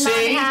it did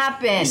See? not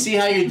happen. You see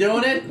how you're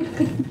doing it?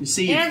 You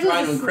see, you're Angela's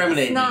trying to a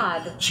incriminate me.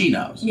 snod. She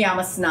knows. Yeah, I'm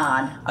a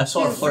snod. I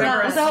saw her flirt.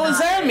 snod. What the hell does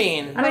that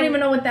mean? I don't even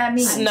know what that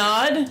means.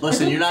 Snod?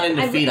 Listen, you're not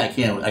into feet. I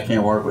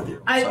can't work with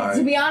you. Sorry.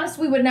 To be honest,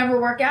 we would never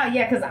work out.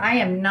 Yeah, because I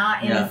am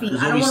not into Yeah, feet. 'cause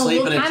I you'll don't be want to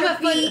sleeping look in- at I'm your a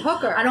foot feet.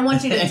 hooker. I don't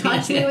want you to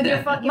touch me with your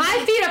fucking My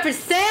feet. feet are for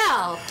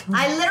sale.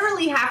 I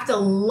literally have to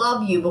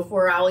love you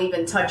before I'll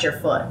even touch your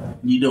foot.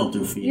 You don't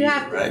do feet, You either,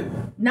 have- right?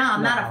 No,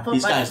 I'm not a foot.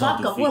 These guys don't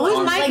fuck do a feet. foot. Well,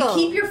 who's Like, Michael?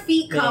 keep your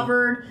feet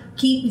covered.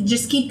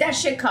 Keep that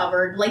shit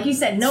covered. Like you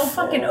said, no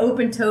fucking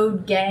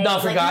open-toed gay. No,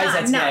 for Like, guys, nah,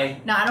 that's no, gay.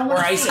 No, I don't Or want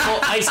to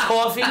iced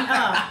coffee?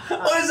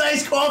 What is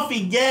iced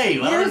coffee gay?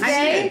 I don't You're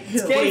understand. gay?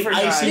 It's gay Wait, for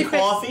icy guys.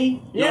 coffee?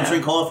 You Yeah. don't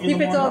drink coffee He in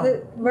the fits all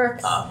morning? the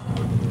Murphs.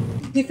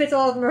 He fits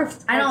all the Murphs.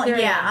 I don't.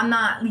 criteria. Yeah, I'm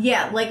not.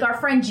 Yeah, like our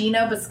friend Gino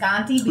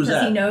Bisconti, because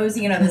that? he knows,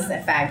 this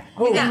fact.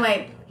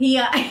 Anyway, he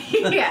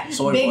yeah,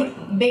 Soy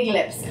big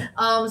lips.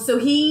 So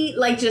he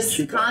just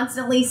Chico.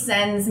 constantly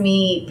sends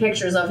me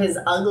pictures of his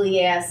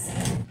ugly ass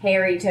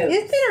hairy toes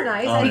His feet are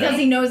nice. Oh, I, because think,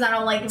 he knows I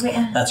don't like.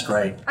 That's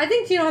great. I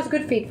think Gino has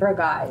good feet for a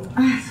guy.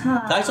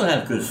 Guys don't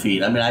have good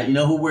feet. I mean, you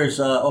know who wears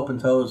open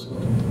toes?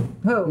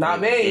 Who? Not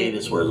me.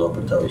 Gatus wears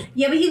open toes.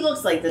 Yeah, but he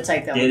looks like the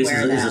type that would Gatus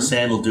wear is them. a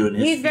sandal dude. And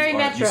his He's feet very His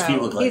metro.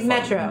 feet look like He's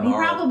fucking metro. He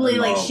probably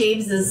gnarled.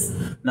 shaves his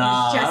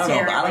Nah, chest I don't know.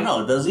 hair. I don't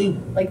know. Does he?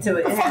 Like to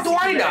it. The fuck do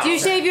I know? Do you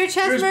shave your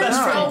chest, Your Murph?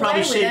 best friend No. probably Away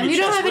with shaved him. your You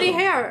don't chest have any with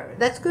him. hair.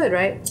 That's good,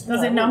 right?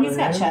 Doesn't know he's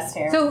got chest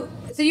hair. So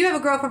So you have a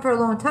girlfriend for a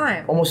long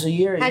time. Almost a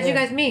year. How'd you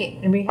guys meet?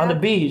 In rehab? On the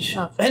beach.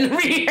 Oh. In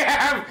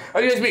rehab. How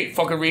you guys meet?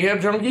 Fucking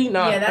rehab junkie?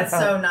 No. Yeah, that's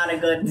so not a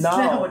good. No,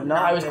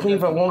 I was clean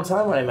for a long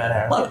time when I met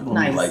her. A lot of people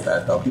Nice. like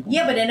that though. People,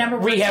 Yeah, but it never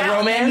works Rehab out.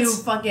 romance? And you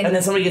fucking. And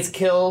then somebody gets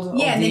killed.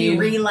 yeah, and then you OD.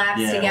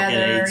 relapse Yeah, together.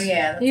 get AIDS.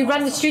 Yeah. You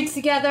run the streets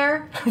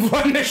together.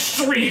 Run the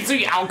streets,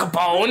 you Al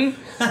Capone.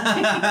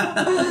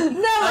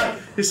 No.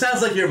 it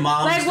sounds like your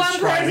mom's Like one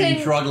describing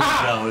person- drug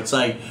show. It's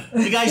like,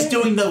 you guys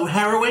doing the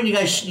heroin? You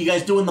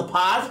guys doing the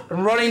pot?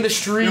 Running the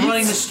streets. You're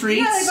running the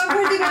streets? Yeah, like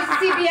one person goes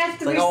to CVS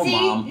to Like, oh,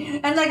 receipt, Mom.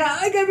 and like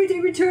I got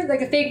everything returned,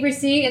 like a fake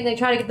receipt, and they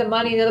try to get the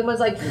money. The other one's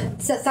like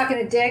sucking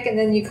a dick, and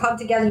then you come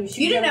together and you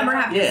shoot. You didn't ever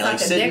have to Yeah, suck like a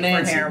Sid dick and for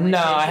Nancy. heroin. No,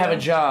 did I have you? a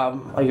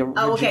job. Like a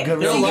Oh, okay. good, So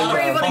There's a you lot were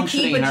of able to keep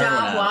functioning a heroin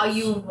job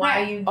addicts.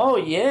 while you. Oh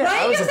yeah,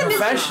 Right, I was you a guys are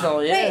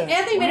professional. Yeah, Wait,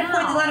 Anthony made a point.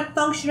 Wow. There's a lot of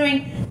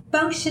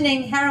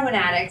functioning heroin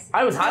addicts.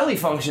 I was highly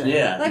functioning.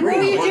 Yeah. Like, what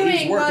were you He's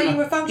doing while working you on-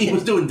 were functioning? He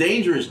was doing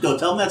dangerous. Go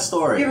tell him that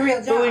story. You have a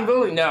real job.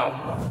 Booing,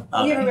 no.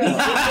 You have a real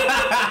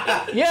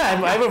job.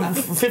 Yeah, I have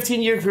a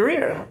 15-year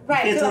career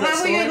Right. Can't So tell that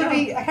how were you story able to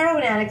now. be a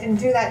heroin addict and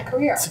do that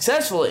career?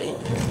 successfully.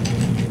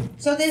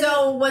 So there's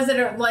So was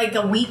it like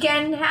a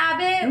weekend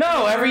habit?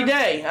 No, every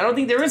day. I don't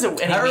think there is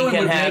any Heroin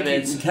weekend would make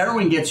habits. you,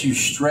 heroin gets you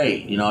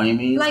straight. You know what I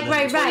mean? Like,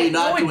 That's right. when you're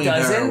not No, it doing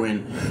doesn't. heroin.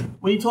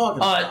 What are you talking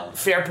about?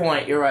 Fair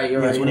point. You're right.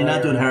 You're Yes, right. when you're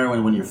not doing right.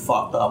 heroin, when you're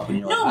fucked up, when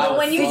you're No, like, but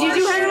when you Did you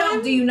do first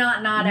heroin? do you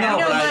not No, out? you know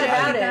but a lot I-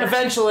 about it.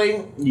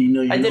 Eventually, you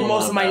know, I did know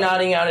most a of my lot about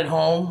nodding out at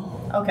home.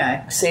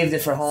 Okay. Saved it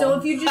for home. So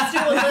if you just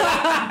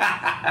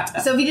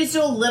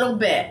do a little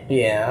bit,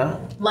 yeah.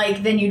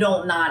 like then you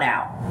don't nod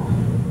out.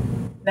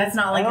 That's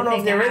not like I don't a know thing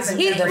if there that is-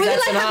 happens He, That's was it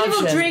like an how people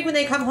option. drink when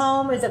they come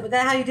home? Was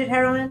that how you did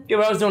heroin? Yeah,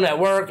 but I was doing it at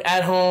work,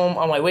 at home,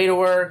 on my way to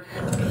work.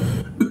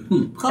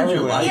 Comes your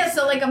everywhere. life. Yeah,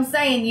 so like I'm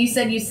saying, you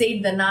said you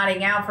saved the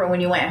nodding out for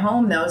when you went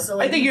home, though. So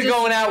like I think you you're just-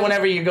 going out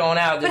whenever you're going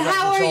out. But There's no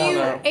how are control on you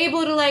that.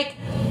 able to like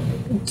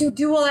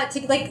do all that?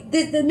 Like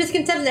the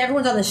misconception that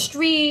everyone's on the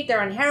street,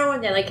 they're on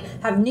heroin, they like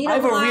have needle. I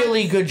have a blocks.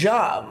 really good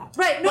job.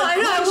 Right. No, But I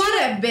know. I could want you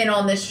to. have been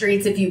on the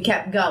streets if you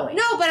kept going.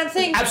 No, but I'm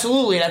saying.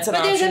 Absolutely, that's an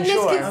But there's a option.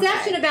 Sure.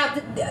 misconception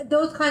about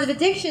those kinds of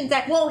addictions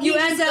that Well, he you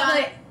end just up got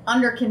like. it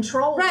under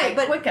control, Right, like,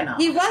 but quick enough.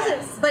 he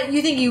wasn't. But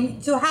you think you?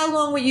 So how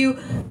long were you?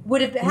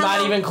 Would have been? How Not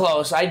long, even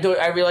close. I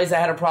realized I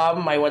had a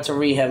problem. I went to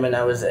rehab, and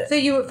that was it. So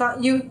you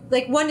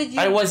like when did you?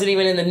 I wasn't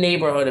even in the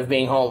neighborhood of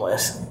being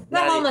homeless.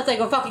 Not homeless, like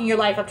fucking your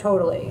life up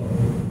totally.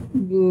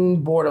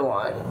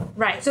 Borderline.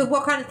 Right. So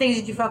what kind of things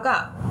did you fuck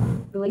up?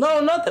 Like, No,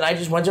 nothing. I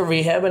just went to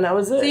rehab, and that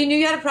was it. So you knew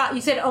you had a problem.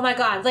 You said, "Oh my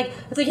god,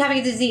 it's like having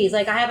a disease.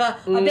 Like I have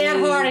a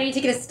bad heart. I need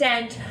to get a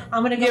stent.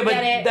 I'm gonna go yeah, but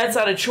get it." that's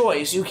not a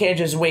choice. You can't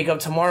just wake up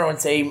tomorrow and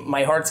say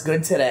my heart's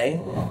good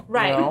today.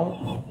 Right. You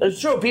know? It's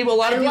true. A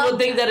lot of I people love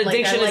think that that. Like,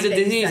 addiction I like is a that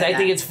you disease. said I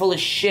think that. it's full of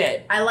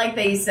shit. I like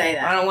that you say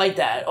that. I don't like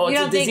that. Oh, You it's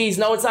a don't think- disease.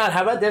 No, it's not.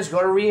 How about this? Go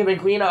to rehab and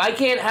clean up. I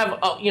can't have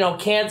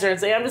cancer and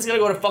say I'm just gonna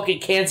go to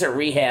fucking cancer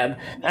rehab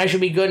and I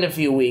should be good in a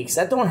few weeks.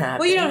 That don't happen.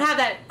 Well, you don't have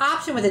that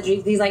option with a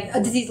disease like a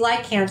disease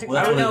like cancer. Well,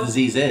 that's I what don't a know.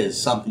 disease is.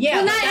 Something. Yeah,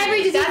 Well, but not that- every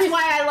disease That's is-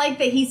 why I like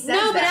that he says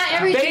No, but that.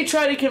 not every. They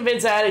try to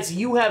convince addicts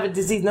you have a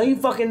disease. No, you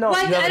fucking don't.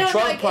 Well, You I have a don't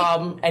drug like it.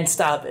 problem and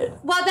stop it.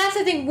 Well, that's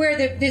the thing where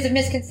there's a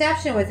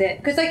misconception with it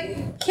because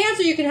like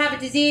cancer, you can have a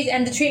disease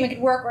and the treatment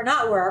could work or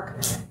not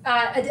work.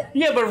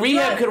 Yeah, but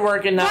rehab Right. could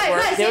work and not Right,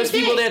 work. right, There same was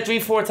people thing. there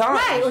 3-4 times.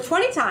 Right, or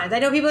 20 times. I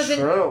know people have been.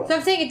 True. So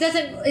I'm saying it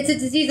doesn't. It's a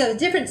disease of a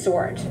different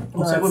sort.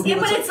 Well, it's like when Yeah,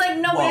 people but say- it's like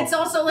no, well, but it's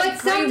also like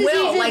But some free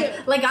will.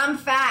 diseases- Like I'm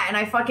fat and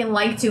I fucking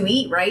like to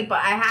eat, right? But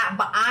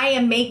I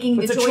am making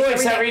the It's a choice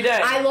choice every day.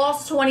 I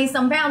lost 20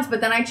 some pounds, but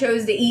then I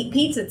chose to eat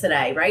pizza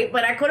today, right?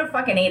 But I could have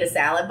fucking ate a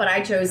salad, but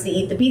I chose to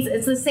eat the pizza.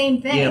 It's the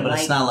same thing. Yeah, but like,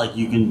 it's not like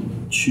you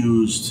can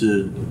choose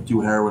to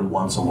do heroin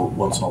once in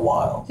a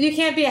while. So you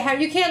can't be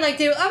you can't like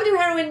do. I'm gonna do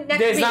heroin next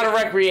There's week. not a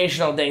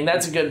recreational thing.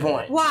 That's a good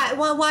point. Why?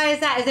 Why is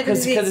that? Is it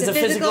Because it's a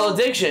physical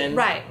addiction.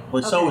 Right.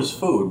 But so is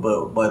food.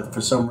 But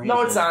for some reason,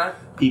 No, it's not.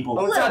 People.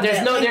 No, it's not. There's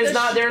bit, no. like There's the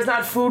not. There's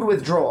not food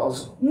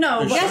withdrawals. No,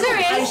 but Yes,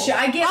 there is.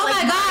 I get Oh like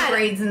my God.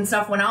 migraines and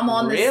stuff when I'm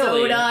on the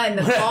Really? soda and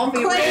the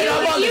coffee. Clay,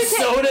 I'm on the you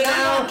soda take-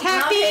 now.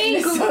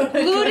 Caffeine,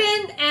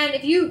 gluten, and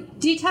if you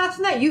detox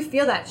from that, you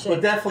feel that shit.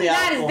 But definitely Not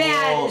as alcohol,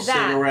 bad as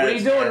that. cigarettes. What are you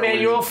doing, man?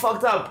 heroin. You're all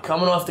fucked up.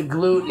 Coming off the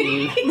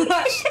gluten.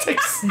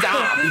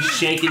 Stop. You're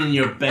shaking in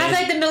your bed. That's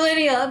like the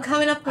millennial. I'm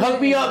coming up.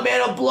 Hug me up,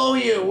 man. I'll blow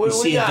you. What You do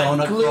see we a got?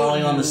 donut Gluten.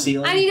 crawling on the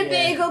ceiling. I need a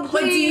bagel, please.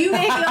 But do you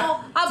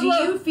feel? I'll do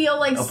blow- you feel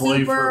like I'll blow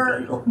you for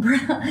a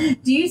super?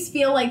 Do you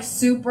feel like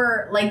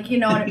super, like proud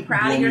Blow of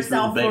me through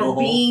yourself the bagel for hole?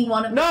 being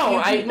one of the No, few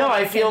I people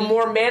that feel can-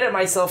 more mad at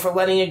myself for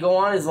letting it go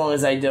on as long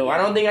as I do. I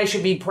don't think I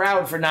should be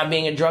proud for not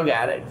being a drug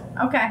addict.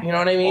 Okay. You know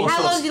what I mean?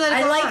 How long did you let it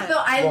I go like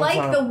on? Long like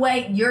time. the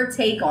way your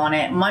take on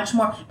it much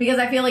more because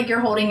I feel like you're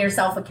holding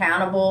yourself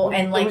accountable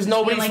and like It was just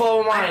being nobody's like,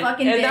 fault of I mine.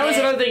 fucking And did that was it.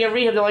 another thing in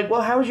rehab. They're like,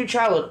 well, how was your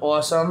childhood?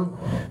 Awesome.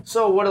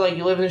 So what? Like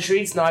you live in the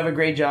streets? No, I have a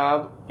great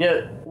job.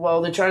 Yeah.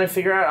 Well, they're trying to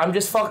figure out. I'm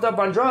just fucked up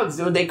on drugs,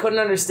 dude. They couldn't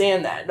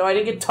understand that. No, I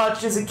didn't get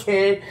touched as a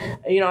kid.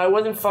 I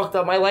wasn't fucked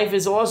up. My life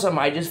is awesome.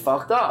 I just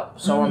fucked up.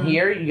 So I'm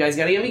here. You guys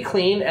gotta get me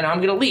clean, and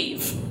I'm gonna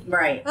leave.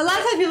 Right. A lot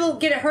of times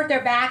people hurt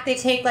their back. They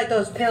take like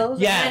those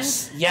pills.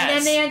 Yes. And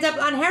then they end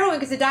up on heroin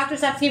because the doctor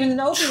stops giving them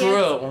the opiates.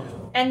 True.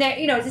 And they're,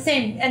 it's the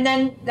same. And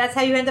then that's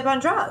how you end up on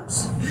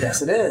drugs.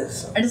 Yes, it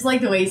is. I just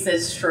like the way he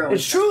says true.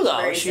 It's true,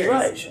 though. Very She's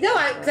serious. right. No,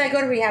 because I go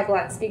to rehab a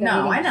lot. Speaking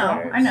of eating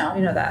disorders. I know.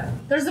 You know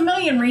that. There's a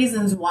million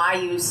reasons why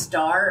you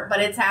start,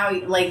 but it's how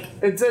you, like...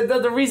 It's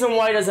the reason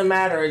why doesn't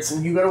matter. It's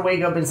you gotta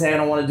wake up and say, I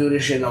don't want to do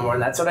this shit no more.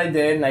 And that's what I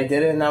did, and I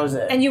did it, and that was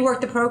it. And you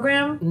worked the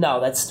program?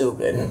 No, that's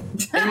stupid. In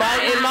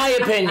my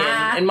opinion,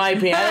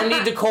 I don't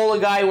need to call a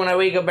guy when I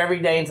wake up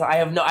every day until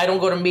I don't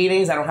go to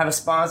meetings, I don't have a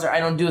sponsor,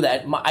 I don't do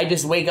that. I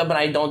just wake up and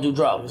I don't do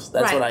drugs.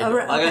 That's what I do.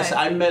 Like I said,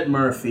 I met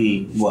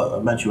Murphy. I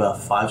met you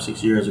about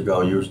 5-6 years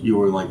ago. You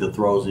were in like the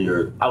throes of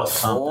your. I was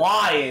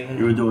flying.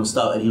 You were doing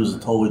stuff, and he was a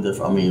totally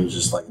different. I mean, he was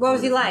just like. What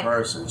was he like?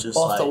 Person, just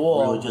off like the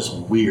wall. really just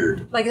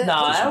weird. Like no,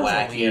 that was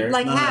wacky. weird.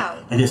 Like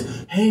how? And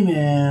just, hey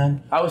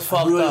man, I was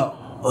fucked up.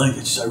 I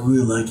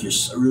really like your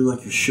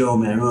show,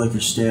 man. I really like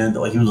your stand.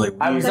 Like he was like.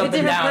 I was Like a up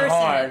and different down person.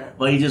 hard.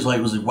 Like he just like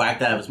was like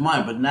whacked out of his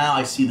mind. But now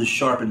I see the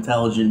sharp,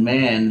 intelligent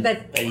man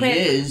that he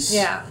is.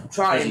 Yeah.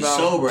 Because he's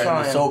sober, and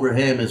the sober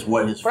him is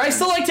what his. But I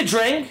still like to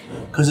drink.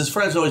 Because his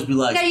friends always be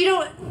like. Now you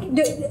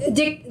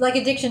don't like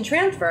addiction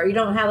transfer. You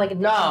don't have like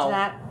addiction to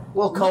that.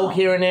 Well, coke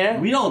here and there.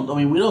 We don't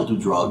do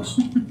drugs.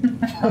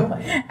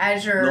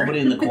 As your... Nobody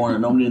in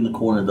the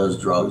corner does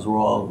drugs. We're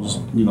all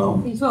just, You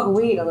smoke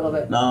weed a little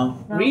bit. No.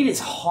 Weed is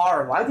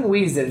horrible. I think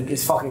weed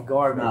is fucking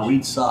garbage. No,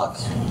 weed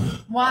sucks.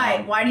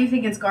 Why? Why do you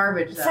think it's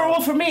garbage,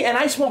 though? For me, and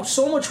I smoked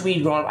so much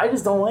weed growing up, I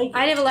just don't like it.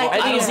 I never liked it.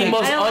 I think it's the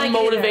most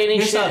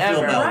unmotivating shit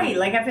ever. Right,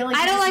 like I feel like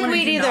I don't like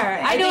weed either.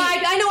 I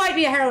know I'd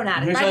be a heroin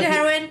addict. If I did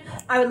heroin,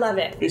 I would love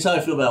it. Here's how I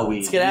feel about weed.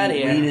 Let's get out of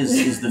here. Weed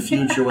is the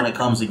future when it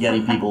comes to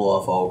getting people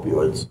off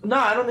opioids. No,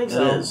 I don't think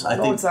so. It is.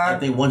 I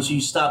think once you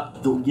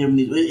stop giving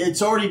these,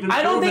 it's already been.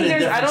 I don't think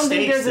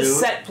there's a dude.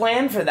 set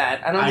plan for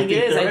that. I don't think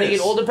it is. I think it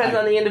all depends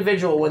on the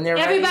individual when they're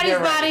Everybody's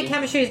ready, body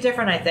chemistry is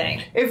different. I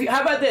think.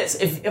 How about this?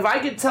 If I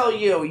could tell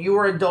you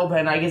were a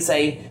dopehead, I could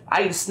say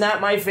I can snap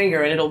my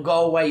finger and it'll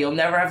go away. You'll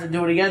never have to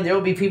do it again. There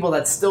will be people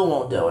that still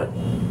won't do it.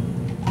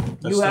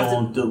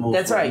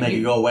 That's right. Make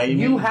it go away.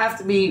 You have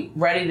to be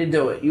ready to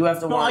do it. You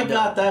have to want to do it.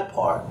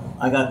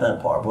 I got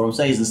that part. What I'm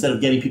saying is instead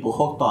of getting people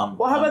hooked on...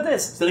 Well, how about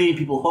this? Instead of getting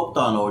people hooked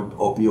on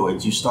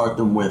opioids, you start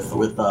them with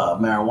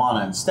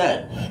marijuana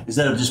instead.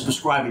 Instead of just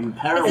prescribing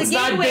heroin. It's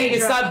not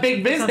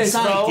big business, It's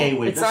not bro. a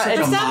gateway. It's That's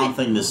not, such a mom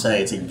thing to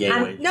say. It's a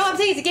gateway. I'm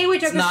saying it's a gateway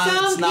drug for some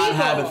people. It's not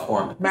habit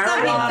forming.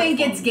 I don't think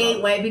it's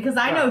gateway because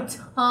I know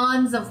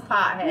tons of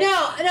potheads. No.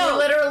 Who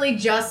literally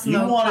just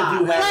smoke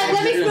pot.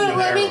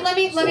 Let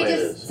me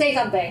just say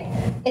something.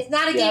 It's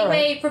not a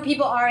gateway for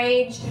people our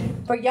age.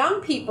 For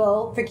young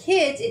people, for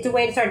kids, it's a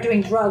way to start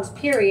doing drugs,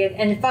 period,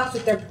 and it fucks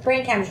with their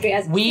brain chemistry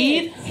as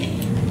weed?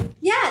 kids.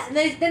 Yes, and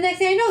then the next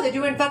thing I know, they're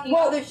doing fucking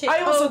other shit.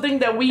 I also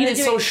think that weed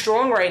is so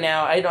strong right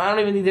now, I don't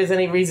even think there's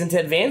any reason to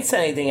advance to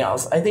anything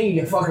else. I think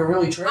you can fucking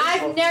really trade.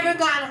 I've never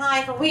gotten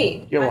high from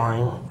weed. You're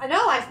lying. I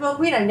know, I smoke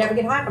weed, I never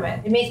get high from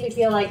it. It makes me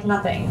feel like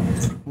nothing.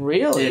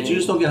 Really? Yeah, you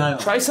just don't get high on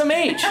Try some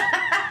H.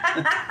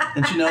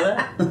 Didn't you know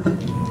that?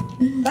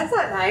 That's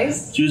not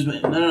nice.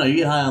 No, you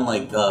get high on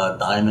like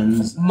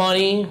diamonds.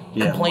 Money,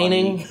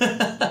 complaining, money.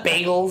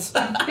 bagels.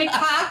 Big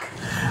cock.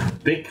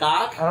 Big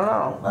cock? I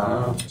don't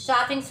know.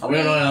 Shopping sprees.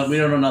 We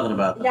don't know nothing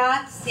about that.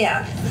 Yachts,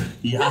 yeah.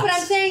 Yachts. No, but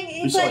I'm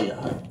saying it's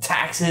like...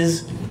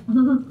 Taxes.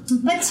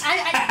 But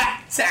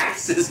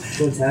Taxes.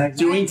 Taxes.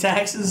 Doing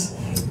taxes?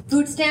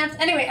 Food stamps.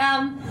 Anyway,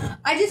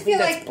 I just feel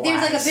like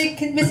there's like a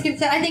big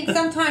misconception. I think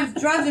sometimes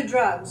drugs are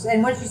drugs,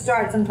 and once you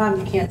start, sometimes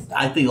you can't stop.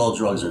 I think all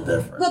drugs are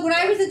different. Look, when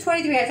I was at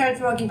 23, I started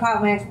smoking pot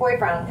with my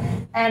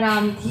ex-boyfriend,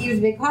 and he was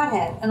a big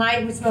pothead, and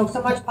I would smoke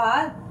so much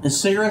pot. Is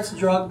cigarettes a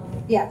drug?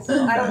 Yes,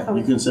 I don't smoke.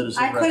 You consider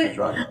cigarettes a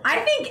drug? I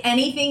think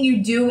anything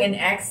you do in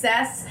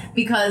excess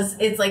because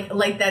it's like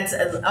that's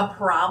a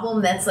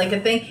problem, that's like a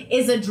thing,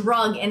 is a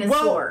drug in a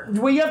sort.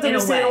 What you have to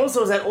understand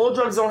also is that all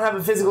drugs don't have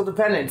a physical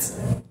dependence.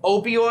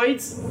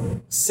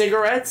 Opioids,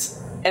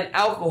 cigarettes, and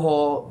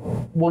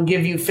alcohol will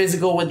give you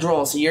physical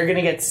withdrawal. So you're going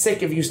to get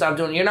sick if you stop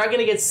doing it. You're not going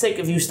to get sick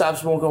if you stop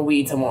smoking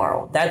weed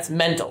tomorrow. That's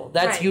mental.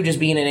 That's you just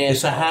being an asshole.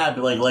 It's a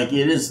habit. Like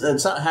it is.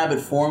 It's not habit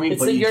forming.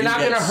 But you're not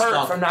going to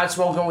hurt from not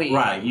smoking weed.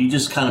 Right. You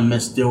just kind of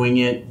miss doing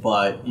it,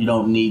 but you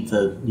don't need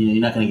to.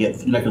 You're not going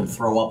to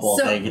throw up all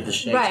day and get the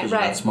shakes because you're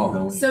not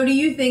smoking weed. So do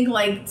you think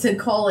to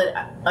call it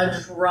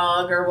a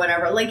drug or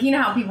whatever? Like, you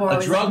know how people are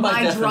always like,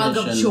 my drug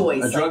of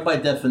choice. A drug by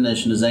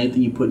definition is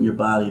anything you put in your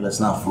body that's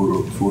not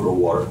food or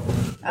water.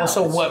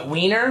 So what,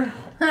 wiener?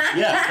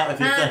 Yeah, if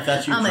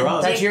that's your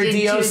drug. That's your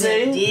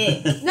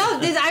DOC? No,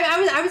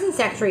 I was in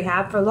sex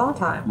rehab for a long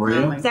time. Were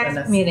you?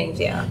 Sex meetings,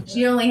 yeah.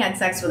 She only had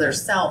sex with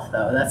herself,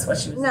 though. That's what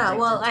she was. No,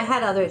 well, I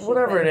had other issues.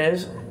 Whatever it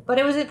is. But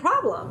it was a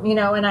problem,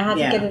 and I had to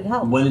get it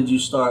help. When did you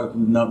start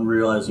not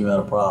realizing you had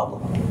a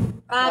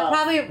problem?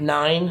 Probably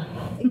 9.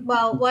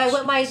 Well, I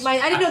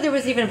didn't know there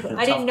was even.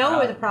 I didn't know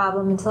it was a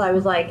problem until I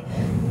was like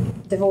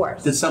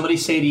divorced. Did somebody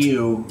say to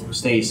you,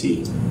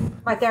 Stacy?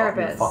 My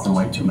therapist. You're fucking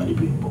way too many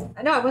people.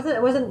 No, I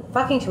wasn't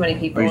fucking too many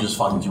people. Or you just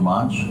fucking too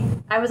much?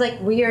 I was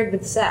like weird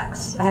with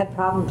sex. I had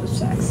problems with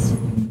sex.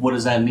 What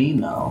does that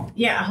mean, though?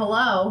 Yeah,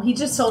 hello. He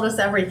just told us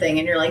everything,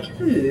 and you're like,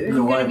 you're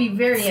going to be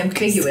very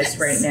ambiguous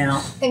right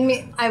now.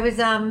 I was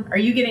Are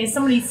you getting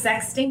somebody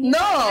sexting?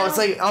 No, it's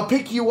like I'll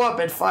pick you up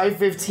at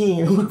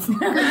 5:15. Who the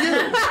fuck are you?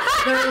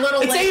 They're a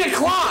little. It's 8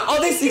 o'clock. Oh,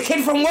 this is a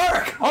kid from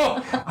work. Oh,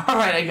 all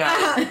right, I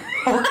got it.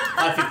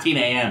 5:15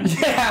 a.m.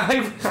 Yeah.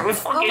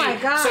 oh my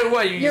god. So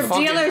what? Your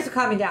dealers are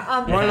coming down.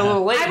 Running a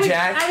little late,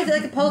 Jack. I was like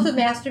a compulsive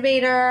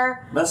masturbator.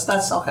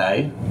 That's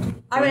okay.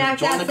 I would act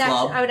Join out the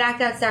club. I would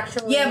act out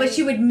sexually. Yeah, but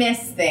she would miss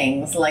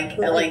things like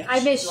I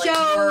miss shows.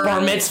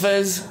 Bar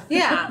mitzvahs.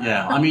 Yeah.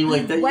 Yeah, I mean,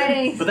 like that.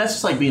 Weddings. But that's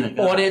just like being a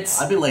guy. Audits.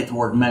 I've been late to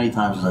work many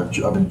times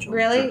because I've been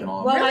Really? jerking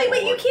off. Well, Really?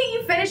 But you can't.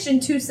 You finish in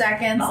 2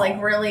 seconds. No.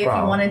 Like really, Bro.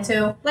 if you wanted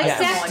to. Like Yeah.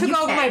 sex took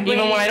over my brain.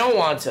 Even when I don't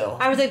want to.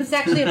 I was like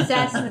sexually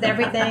obsessed with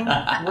everything.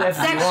 If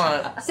you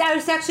want. So I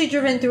was sexually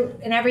driven through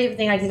in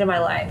everything I did in my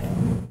life.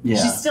 Yeah.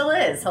 She still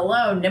is.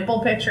 Hello,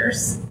 nipple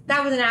pictures.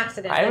 That was an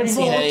accident. I haven't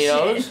seen any of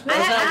those. That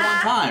was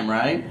that one time,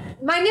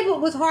 right? My nipple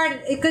was hard.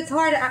 It gets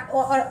hard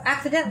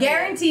accidentally.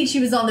 Guaranteed, she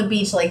was on the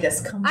beach like this.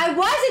 Come on. I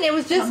wasn't. It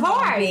was just Come on,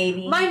 hard.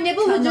 baby. My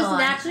nipples Come were just on.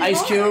 naturally Ice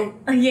hard. Cube.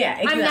 Yeah,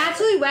 exactly. I'm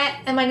naturally wet,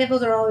 and my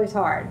nipples are always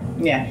hard.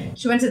 Yeah,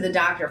 she went to the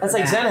doctor. For That's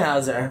like that.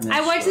 Sennheiser.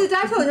 I went to the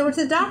doctor. I went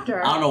to the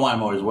doctor. I don't know why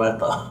I'm always wet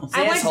though. His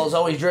I went- asshole's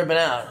always dripping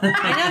out. I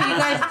know you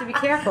guys have to be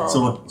careful.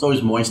 So it's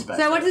always moist back.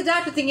 So I went to the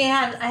doctor thinking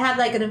I had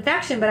like an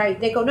infection,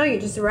 but they go, no,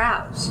 you're just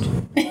aroused.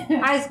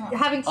 I was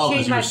having to Oh,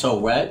 change because you my. were so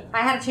wet? I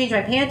had to change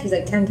my panties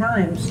like 10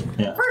 times.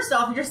 Yeah. First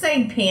off, you're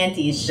saying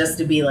panties just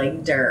to be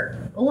like dirt.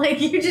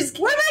 Like you just.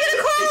 What am I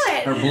gonna call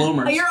it? Her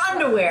bloomers. Your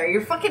underwear.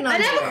 Your fucking I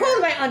underwear. never called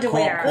it my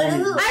underwear. Call-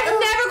 I've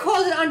never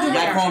called it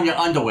underwear. I call them your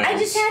underwear. I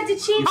just had to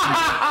change.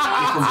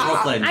 You're from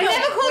Brooklyn. I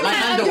never called it Like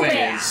my underwear.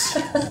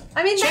 underwears.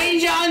 I mean,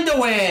 Change your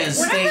underwears,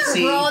 Whenever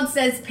Stacy. a broad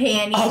says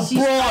panties, A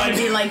she's trying to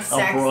be broad. like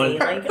sexy. broad.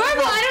 Like, first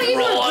of all, I don't use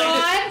the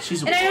word broad,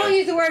 She's a and I broad. don't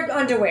use the word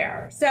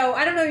underwear. So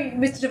I don't know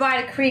Mr.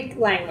 Divided Creek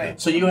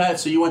language.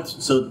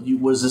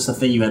 Was this a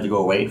thing you had to go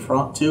away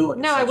from too? Like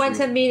No, I went to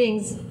sexual-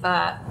 meetings.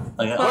 like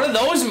What are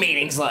those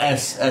meetings like?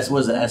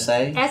 was it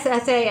SA?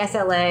 SSA,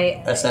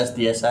 SLA, SS,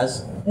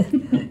 DSS?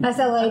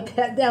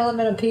 SLA, the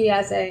element of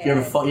PSA. You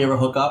ever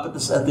hook up at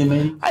the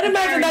meeting? I'd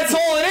imagine that's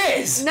all it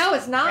is. No,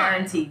 it's not.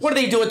 guaranteed. What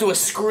do they do it to a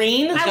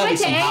screen? I gotta went be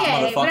to some hot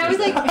AA. When I was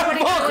like motherfuckers.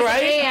 20, I went Right?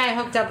 to AA, I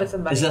hooked up with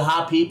somebody. Is it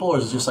hot people or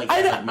is it just like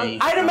me?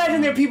 I'd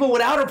imagine there are people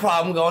without a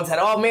problem going to that.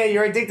 Oh man,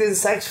 you're addicted to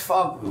sex.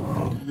 Fuck.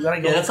 You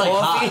gotta go Yeah, get that's like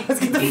coffee. hot.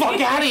 Let's get the fuck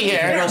out of here.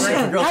 If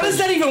a girl How does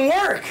that even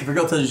work? If a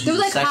girl tells you she's There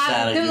was a like sex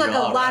addict, there was you like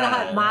go, a lot of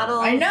 "Alright." hot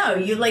models. I know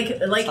you like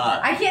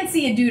hot. I can't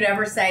see a dude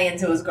ever saying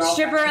to his girlfriend.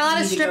 Stripper, a lot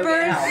 "I of need to go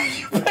get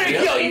strippers. help."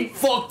 Yo, you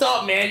fucked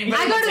up, man. You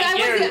better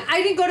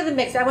I didn't go to the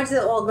mix. I went to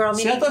the all girl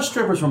See, meeting. I thought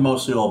strippers were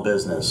mostly all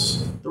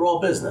business. They're all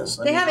business.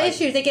 They have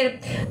issues.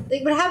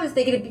 What happens?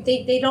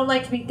 They don't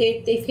like to be.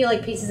 They feel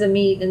like pieces of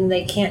meat and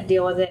they can't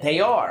deal with it. They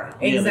are. Yeah,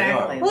 they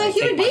Exactly. are. Well, they're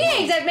Take human my beings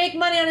money. that make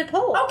money on a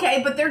pole.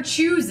 Okay, but they're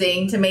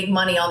choosing to make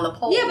money on the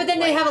pole. Yeah, but then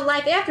they have a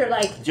life after.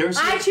 Like Did you ever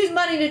see I it? choose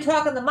money to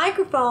talk on the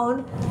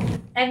microphone,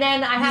 and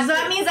then I have. So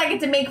that means I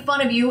get to make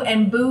fun of you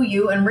and boo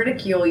you and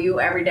ridicule you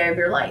every day of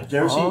your life.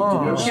 Did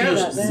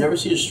you ever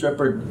see a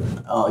stripper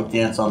like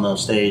dance on the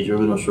stage? You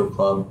ever been to a strip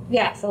club?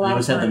 Yes, a They lot of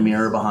always have the times.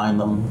 mirror behind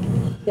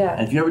them. Yeah.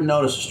 And if you ever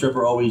notice, a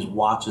stripper always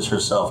watches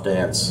herself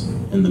dance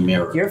in the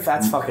mirror. Your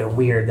fat's fucking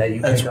weird that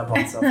you pick up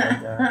on stuff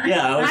like that.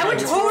 Yeah, I would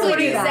totally What are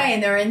do you that.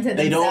 saying? They're into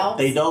They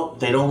themselves.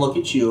 don't look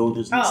at you.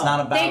 It's not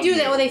about. They do you.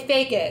 that, or they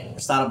fake it.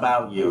 It's not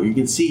about you. You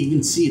can see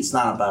it's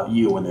not about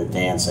you when they're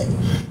dancing.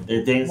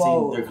 They're dancing.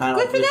 Whoa. They're kind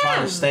Good of for they're trying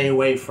them. to stay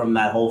away from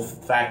that whole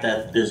fact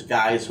that there's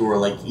guys who are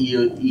like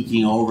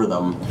eking over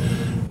them.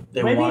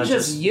 They Maybe want to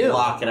just you.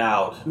 block it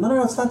out.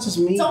 No, it's not just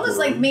me. It's almost dude.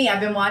 like me. I've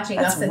been watching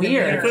That's us in weird. the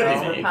mirror It over could be.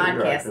 It could be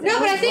right. podcast. No,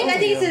 but I think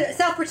it's a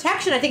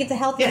self-protection. I think it's a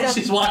healthy. Yeah, self-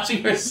 she's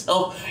watching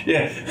herself.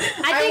 Yeah,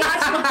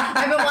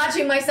 I've been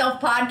watching myself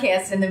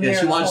podcast in the mirror. yeah,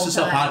 she the watches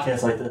whole herself time.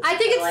 podcast like this. I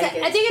think it's. I like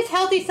it. I think it's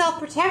healthy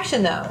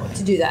self-protection though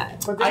to do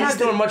that. But they're I not just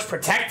doing much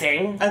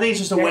protecting. I think it's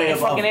just a They're way of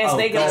fucking ass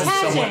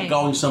naked.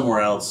 going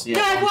somewhere else. Yeah.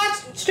 No, I've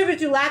watched strippers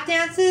do lap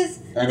dances,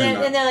 I and don't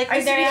know. they're like, I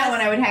used to their do that ass-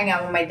 when I would hang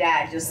out with my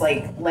dad, just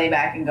like lay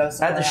back and go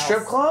somewhere At the strip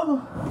else. club?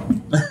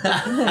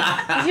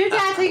 Did your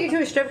dad take you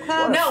to a strip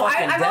club? No,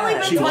 fucking I've only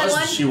dad. been She to was-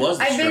 one. she was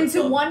the I've been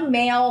strip to club. one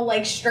male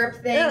like strip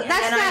thing, No, and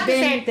that's then not I've the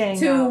been same thing,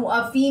 to though.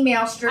 a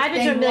female strip I've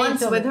been to a thing million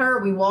once of with them.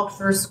 her. We walked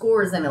through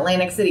scores in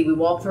Atlantic City. We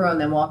walked through and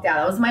then walked out.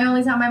 That was my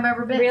only time I've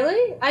ever been.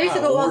 Really? I used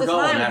to go well, all we're the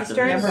going time with after the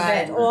Stern this.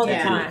 guys, Never all the been.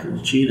 Yeah.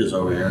 time. Cheetahs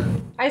over here.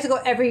 I used to go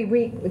every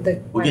week with my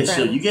We get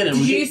friends. you get it.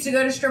 Did we you get- used to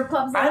go to strip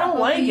clubs? I don't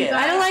like it.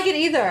 I don't like it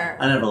either.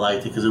 I never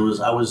liked it because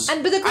I was.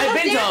 But the girls I've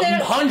been to dance, they're-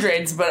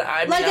 hundreds, but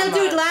I mean, like I'm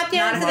they'll do not- lap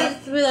dances, and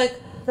it's be like,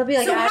 They'll be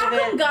like, So out how of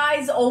come it.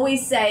 guys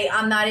always say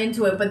I'm not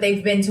into it, but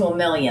they've been to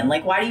 1,000,000?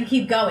 Like, why do you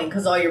keep going?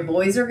 Because all your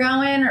boys are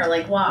going, or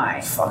like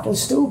why? Fucking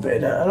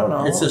stupid. I don't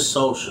know. It's a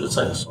social. It's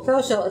like a social.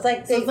 Social. It's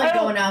like, So it's like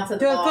going out to the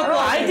do a bar. football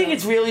I game. think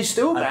it's really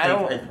stupid. I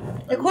don't.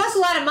 It costs a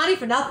lot of money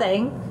for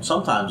nothing.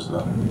 Sometimes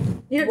though.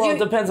 Well, it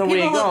depends on where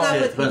people you hook go. up Yeah,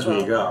 it with depends where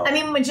you people. go. I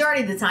mean,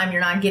 majority of the time you're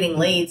not getting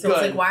laid, so it's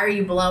Good. like, why are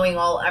you blowing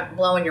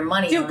your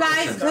money? Do on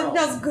guys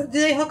girls? do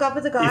they hook up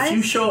with the guys? If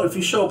you show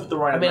up with the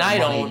right I mean, amount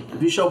of I money, don't.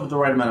 if you show up with the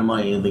right amount of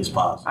money, anything's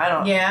possible. I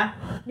don't. Yeah.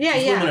 yeah,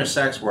 These women yeah. are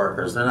sex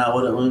workers. They're not.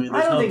 I mean,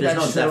 I don't think there's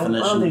that's no true.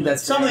 definition. I don't think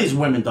that's Some fair. of these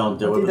women don't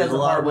do I it. think But there's that's a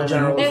lot of a women.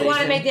 horrible They want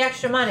to generalization. make the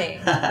extra money.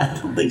 I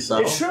don't think so.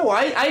 It's true.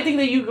 I think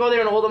that you go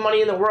there and all the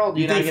money in the world,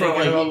 you're You not think going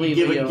for to get like leave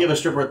give you. give a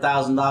stripper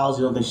 $1,000,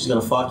 you don't think she's gonna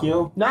fuck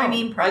you? No, I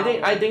mean,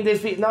 I think there's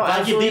people. No,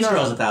 If I give absolutely these not.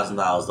 girls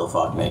 $1,000, they'll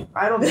fuck me.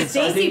 I don't think so.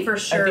 I Stacey think- for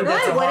sure. I think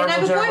that's Right, a why didn't I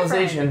horrible have a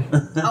boyfriend?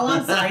 generalization. Oh,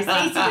 I'm sorry.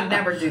 Stacey would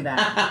never do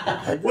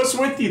that. What's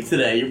with you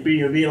today?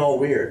 You're being all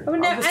weird. I would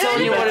never, just I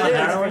telling you never what took it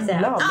money is. for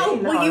sex. No. Oh,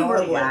 No, will I you don't like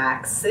it.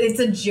 relax? It's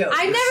a joke.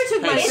 I never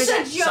took money for It's a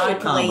sex. Side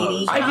joke, combos.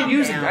 lady. I could Calm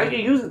use it. down. I could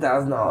use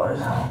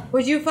 $1,000.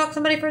 Would you fuck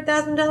somebody for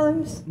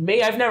 $1,000?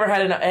 Me, I've never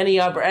had any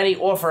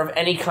offer of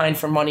any kind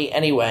for money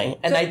anyway,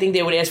 and I think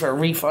they would ask for a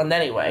refund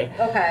anyway.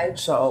 Okay.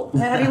 So,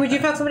 Would you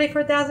fuck somebody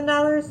for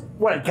 $1,000?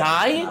 what, a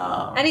guy?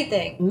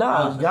 Anything?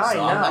 No, guy, I'm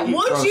no. not-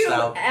 Would you grossed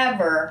out.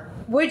 ever?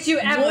 Would you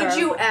ever? Would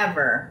you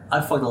ever?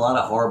 I fucked a lot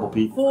of horrible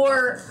people.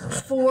 For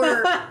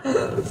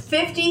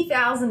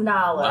 $50,000.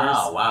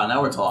 Wow,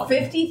 now we're talking.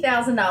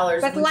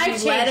 $50,000. That's would you let a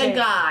life-changing.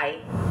 guy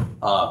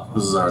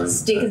This is already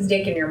stick his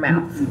dick in your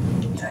mouth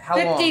How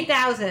long?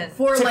 50,000.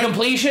 for To like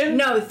completion?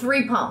 No,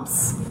 3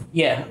 pumps.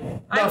 Yeah.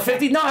 No,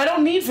 50. No, I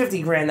don't need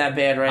 50 grand that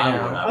bad right I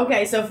now. would.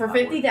 Okay, so for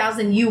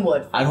 50,000, you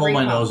would. I'd hold 3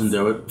 my pumps. nose and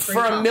do it. Three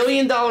For $1 pumps.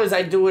 million,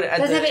 I'd do it at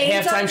Does the it have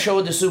AIDS on halftime it? show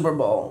of the Super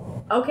Bowl.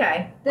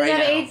 Okay. Does Right it have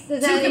now. AIDS? Does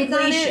it To have AIDS on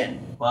it? completion.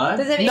 What?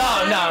 Does it have AIDS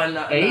on it?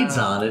 No. AIDS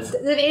on it. Does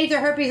it have AIDS or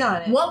herpes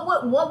on it?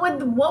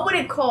 What would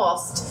it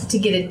cost to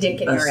get a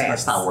dick in your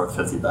ass? That's not worth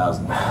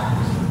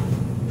 $50,000.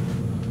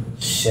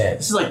 Shit.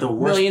 This is like the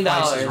worst $1 million.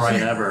 prices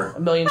right ever.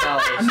 $1 million.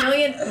 $1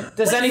 million.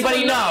 Does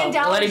anybody know? $1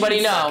 million Will anybody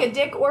you'd know? Suck a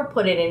dick or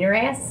put it in your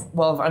ass.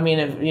 Well, I mean,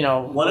 if you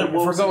know, What if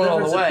we're was going all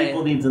difference the that way,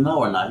 people need to know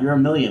or not? You're a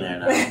millionaire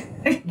now.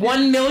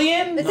 1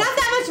 million? It's not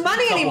that much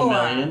money Couple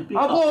anymore. million. Be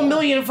I'll blow couple. $1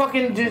 million in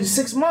fucking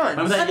 6 months.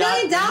 Remember that $1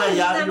 million yacht? Remember that is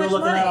yacht that you were much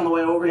looking money. at on the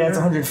way over Yeah, here?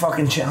 it's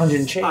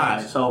 100 change.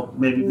 Alright, so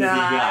maybe big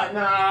yacht.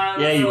 nah.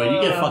 Yeah, you would.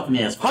 You get fucked in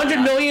the ass.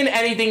 100 million,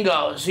 anything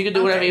goes. You can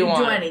do whatever you do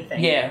want.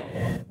 anything. Yeah,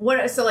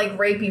 What? So like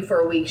rape you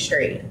for a week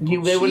straight. they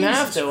wouldn't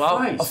have Jesus to.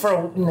 Christ.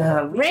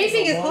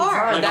 Raping is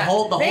hard. Like the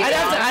whole Raping-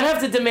 I'd have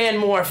to demand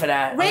more for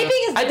that. Raping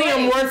is I think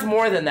I'm great. worth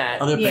more than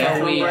that. Are there Yeah.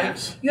 bathroom Yeah.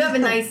 breaks? You have a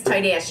nice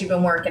tight ass. You've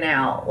been working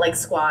out, like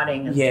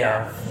squatting and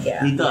Yeah. stuff.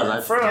 Yeah. He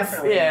does. For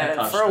Definitely.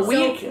 for a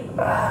week.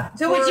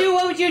 So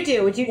what would you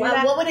do? Would you do Well,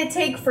 that? what would it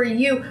take for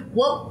you?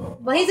 Well,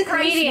 he's a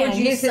price comedian. Would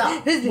you He's-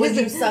 suck? this- Would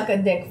this- you suck a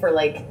dick for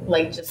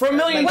like just For $1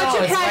 million What's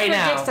your dollars price right for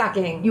now. dick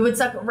sucking? You would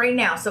suck right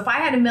now. So if I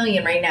had $1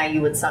 million right now,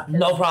 you would suck it.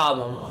 No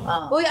problem. Well,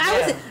 I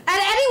was Yeah. at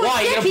anyone's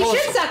Why, you dick. gonna He pull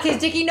should a- suck his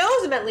dick. He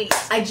knows him at least.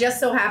 I just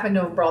so happened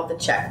to have brought the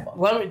checkbook.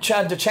 Let me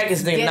try to check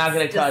his name. Not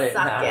gonna Gets cut to it.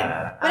 suck Nah, it. nah,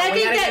 nah. But I we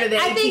think gotta go to the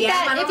that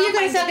ATM. if you're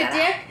gonna suck a that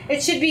dick,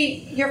 it should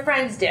be your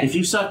friend's dick. If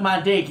you suck my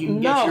dick, you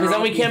can get No, your because then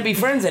own- we can't be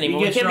friends anymore.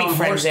 We get can't your be own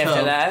friends horse after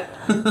toe.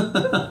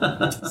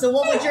 that. So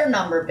what would your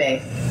number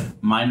be?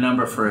 My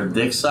number for a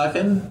dick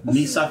sucking,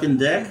 me sucking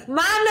dick,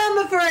 My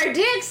number for a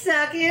dick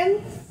sucking.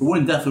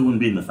 definitely wouldn't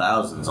be in the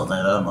thousands. I'll tell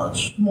you that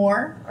much.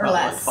 More or Probably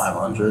less? like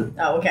 500.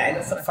 Oh, okay.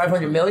 That's what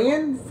 500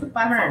 million?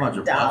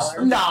 $500. bucks.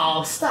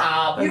 No,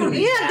 stop. You're not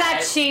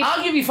that cheap.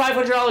 I'll give you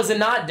 $500 and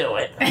not do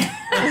it.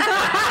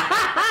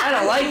 I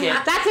don't like it.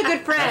 That's a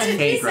good friend. That's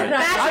cake right there.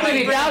 I'll give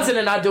you 1,000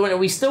 and not do it, and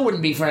we still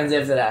wouldn't be friends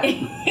after that.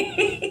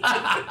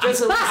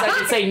 Just at least I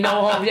could say no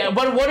homo. Yeah,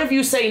 but what if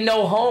you say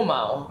no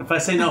homo? If I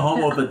say no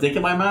homo with a dick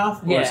in my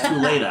mouth, well, it's Yeah. too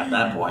late at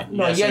that point.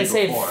 No, you gotta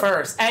say it before.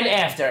 first and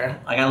after.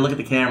 I gotta look at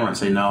the camera and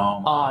say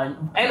no homo.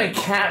 And a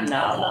cat. No.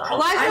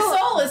 I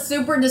saw a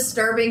super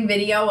disturbing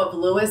video of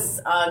Luis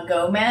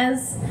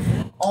Gomez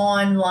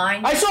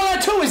online. I saw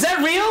that too. Is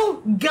that real?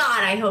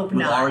 God, I hope With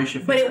not. Ari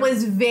Shaffir? But it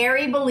was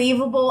very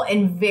believable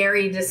and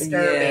very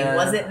disturbing, Yeah.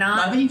 was it No, I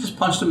not? think he just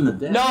punched him in the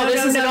dick. No,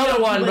 this is another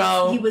one, he was,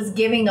 bro. He was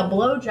giving a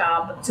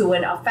blowjob to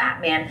a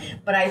fat man,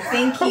 but I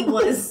think he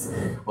was.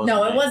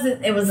 No, it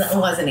wasn't. It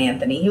wasn't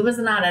Anthony. He was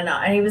not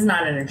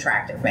an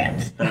attractive man.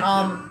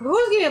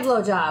 Who's giving a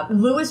blowjob?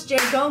 Louis J.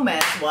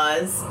 Gomez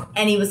was,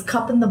 and he was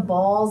cupping the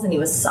balls and he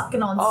was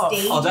sucking on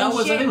stage. Oh, that and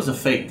was. I shit. think it was a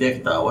fake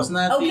dick, though, wasn't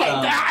that? Okay, The,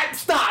 that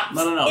Stop.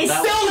 no. It's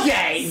that so still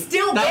gay.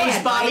 Still That bad.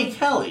 was Bobby right?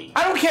 Kelly.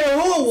 I don't care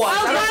who it was.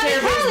 I don't Bobby care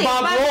if Kelly, it's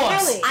Bob Bobby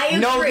Ross. Kelly. I agree.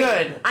 No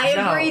good. I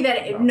agree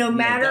that no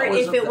matter that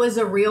was if it was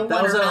a real that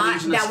one was or an not,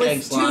 Legion of that was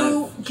Skanks too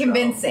live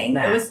convincing.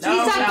 show. It was too. You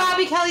No, sucked no.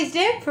 Bobby Kelly's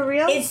dick for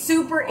real? It's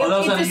super. Oh, that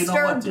was It on a You Know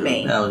What, disturbed dude.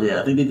 me. Hell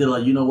yeah. I think they did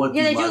like You Know What.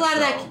 Yeah, they Dude do a lot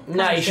of live that. show.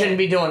 No, you shouldn't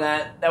be doing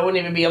that. That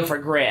wouldn't even be up for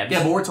grabs.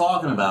 Yeah, but we're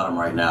talking about him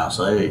right now,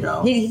 so there you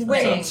go. He's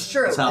winning. It's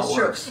true. That's how It's it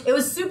true. works. It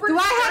was super. Do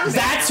I have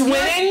That's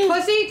winning?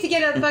 pussy to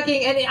get a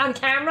fucking and on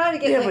camera to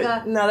get Yeah, like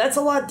but a? no, that's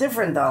a lot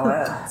different though.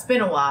 It's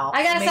been a while.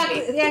 I gotta so suck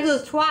maybe-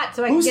 Angela's twat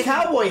so I Whose can get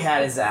cowboy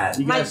hat is that?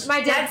 You my guys,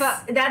 my dad.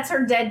 That's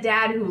her dead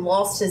dad who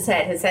lost his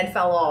head. His head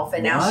fell off,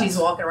 and now What? she's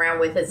walking around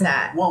with his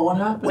hat. well, what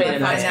happened? Wait, I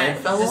and find his that head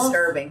fell off?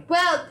 disturbing.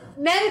 Well,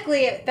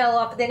 medically it fell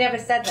off, but they never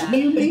said What that. do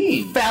you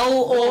mean?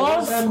 Fell What off?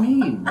 does that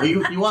mean?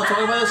 You want to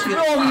talk about this?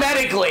 No,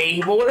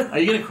 medically. But what? Are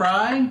you gonna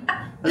cry?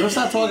 Let's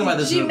not talk about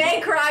this. She may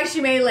cry, she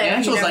may laugh. You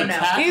Angela's never like know.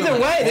 cat- Either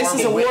way, this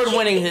is Horrible witch.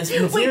 award-winning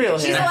material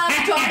She's here. allowed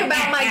to talk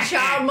about my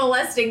child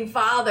molesting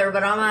father,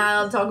 but I'm not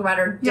allowed to talk about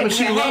her Yeah, but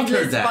she loved her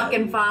headless dad.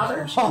 fucking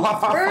father.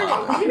 Bernie,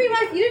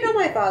 you didn't know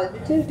my father,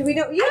 did you? Do we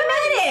know? You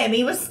I met him.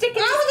 He was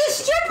sticking. I was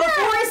a stripper.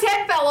 Before his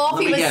head fell off,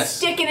 Let he me was guess.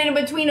 sticking it in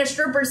between a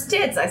stripper's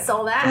tits. I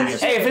saw that. Let me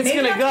guess. Hey, if it's Maybe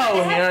gonna that's why go, the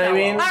you head know what I fell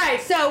mean? All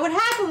right. So what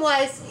happened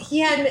was he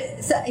had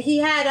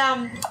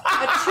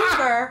a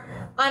tumor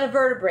on a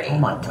vertebrae, Oh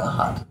my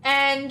god.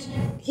 and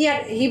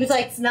he was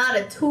like It's not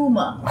a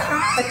tumor.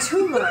 a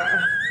tumor.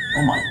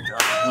 Oh my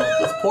god.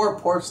 No, this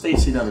poor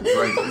Stacy doesn't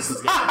drink. This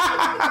is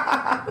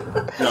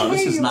no,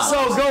 this is not.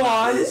 So go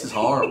on. This is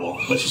horrible.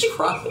 Let's just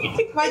cry.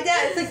 My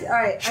dad. It's like, all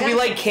right. Should we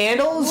light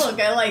candles? Look,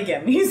 I like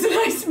him. He's a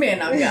nice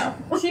man. I'll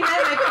go. She met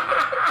my.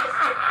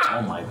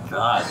 Oh my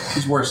god.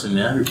 She's worse than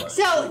everybody.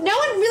 So no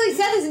one really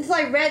said this until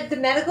I read the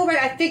medical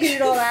record. I figured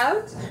it all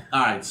out.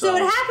 Alright, So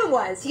what happened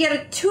was he had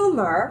a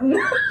tumor.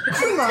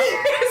 Tumor.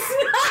 It's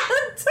not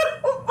a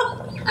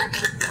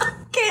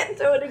tumor. Can't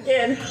do it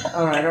again.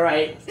 All right. All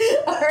right,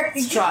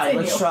 Let's try.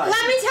 Let's try.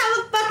 Let me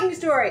tell the fucking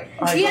story.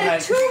 right, He go had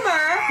ahead. a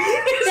tumor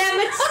that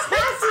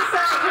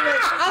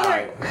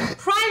metastasized to other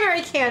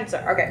primary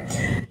cancer.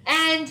 Okay.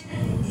 And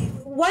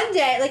one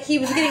day, like he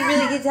was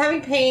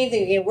having pains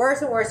and getting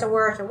worse and worse and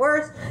worse and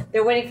worse.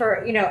 They're waiting for,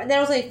 and then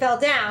all of a sudden he fell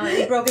down and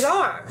he broke his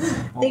arm.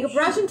 They could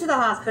rush him to the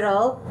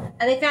hospital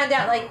and they found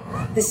out like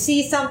the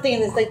C something in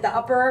this, like the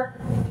upper,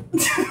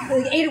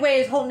 like ate away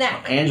his whole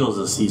neck. Angela's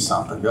a see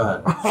something. Go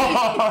ahead.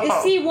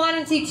 It's C1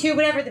 and C2,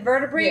 whatever, the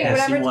vertebrae, Yeah,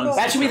 whatever C1 it's called.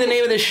 That should be the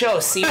name of the show.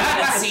 C1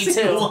 and C2.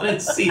 C1 and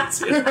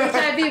C2.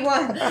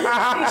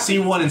 HIV1.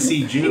 C1 and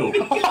C Jew.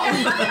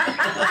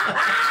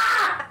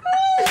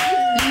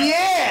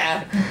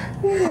 Yeah.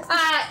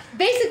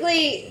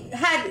 Basically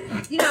had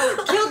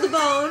killed the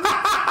bone,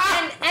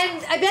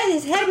 and I bet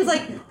his head was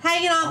like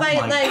hanging on by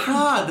Oh my like,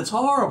 god, that's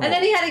horrible. and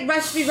then he had to be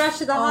rushed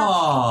to the hospital.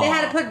 Oh. They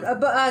had to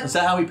put Is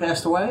that how he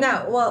passed away?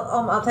 no. Well,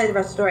 I'll tell you the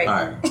rest of the story. All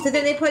right. So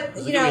then they put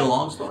Is it gonna be a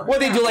long story? What,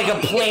 they do like a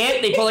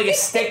plant? They put like a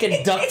stick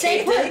and duct they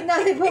tape put it?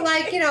 no, they put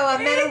like a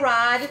metal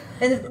rod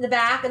in the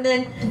back, and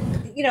then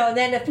and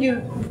then a few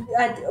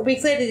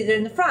weeks later they did it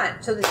in the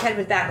front, so the head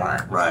was back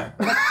on. Right.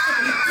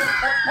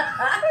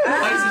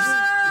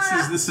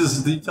 This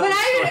is the. But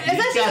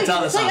you can't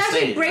tell this it's like on actually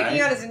stage, breaking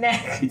right? out his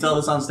neck. You tell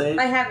this on stage?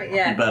 I haven't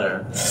yet. You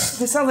better.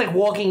 This sounds like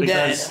Walking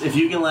Because Dead. if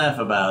you can laugh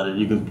about it,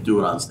 you can do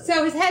it on stage.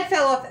 So his head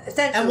fell off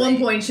essentially. At one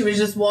point, she was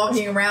just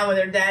walking around with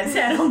her dad's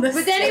head on the.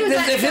 But then he was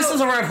like, If this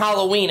was around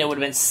Halloween, it would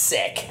have been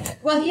sick.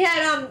 well, he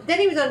had then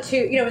he was on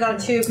tube. Was on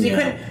tube. He Yeah.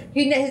 couldn't.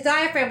 His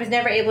diaphragm was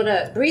never able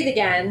to breathe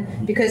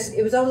again because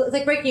it was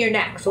like breaking your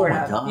neck, Oh sort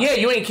my of. god. Yeah,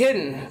 you ain't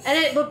kidding. And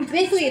then, but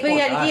basically, he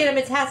had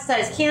a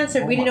metastasized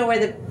cancer. We didn't know where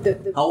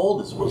the How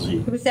old was he?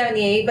 he was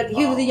 78, but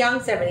he was a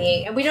young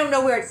 78, and we don't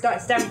know where it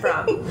stemmed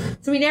from.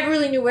 So we never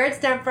really knew where it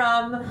stemmed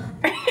from,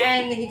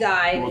 and he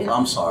died. Well,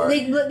 I'm sorry.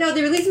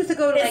 They released him to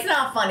go to It's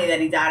not funny that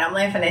he died. I'm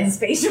laughing at his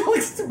facial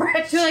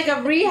expression. to like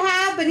a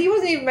rehab, but he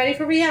wasn't even ready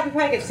for rehab. We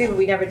probably could see, but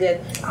we never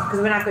did because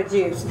we're not good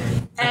Jews.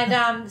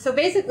 And so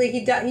basically,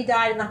 he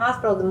died in the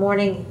hospital the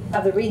morning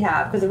of the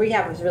rehab because the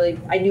rehab was really.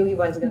 I knew he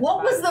wasn't going to.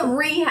 What was the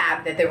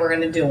rehab that they were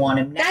going to do on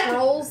him? Neck That-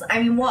 rolls?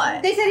 I mean,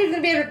 what? They said he was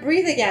going to be able to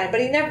breathe again,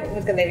 but he never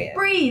was going to be able to.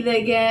 Breathe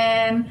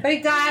again. But he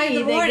died in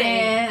the Breathe morning.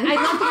 again. I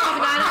left him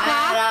off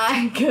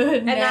I could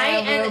at 9 o'clock at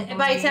night, and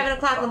by 7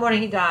 o'clock in the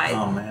morning, he died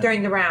Oh, man.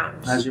 during the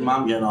round. How's your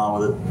mom getting on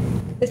with it?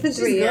 It's been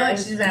 3 She's good.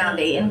 years. She's been out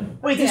dating.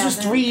 Wait, this Yeah, was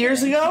man. 3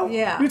 years ago?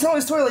 Yeah. You were telling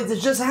a story like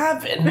this just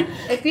happened.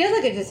 It feels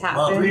like it just happened.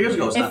 Well, 3 years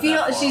ago. It's not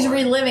that far She's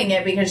away. reliving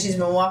it because she's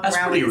been walking That's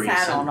around with pretty his hat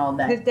recent. on all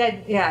day. His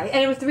dead, yeah,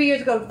 and it was 3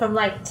 years ago from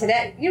like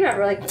today. You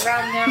remember, like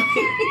around now.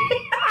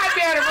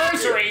 Happy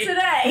anniversary!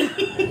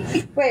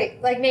 Today.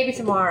 Wait, like maybe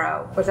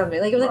tomorrow or something.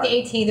 Like it was like Right.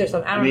 the 18th or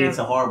something. I I don't mean, know. it's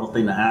a horrible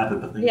thing to happen,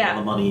 but think Yeah. of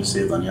all the money you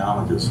saved on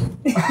yarmulkes.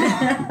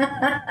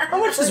 How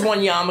much does one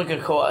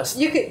yarmulke cost?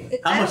 You could.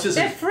 How much is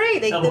they're it?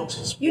 free. How much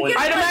is You one-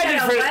 can I'd put that imagine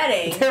at for- a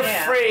wedding. they're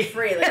Yeah, free.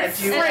 Free, like They're a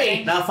Jew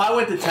wedding. Now, if I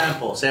went to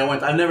temple, say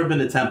I've never been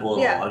to temple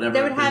at Yeah, all. I've they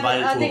never would been have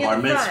invited a to a thing in bar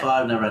the front. mitzvah.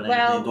 I've never had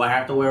Well- anything. Do I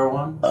have to wear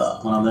one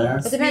when I'm there?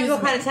 It depends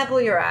what kind of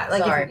temple you're at.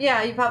 Like, Sorry.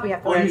 yeah, you probably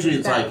have to. Well, wear usually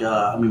it's that. like,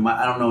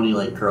 I don't know any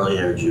like curly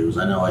hair Jews.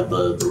 I know like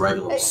the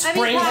regular one? I mean,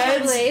 Spring heads?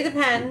 probably. It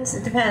depends.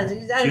 It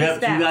depends. How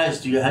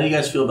How do you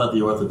guys feel about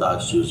the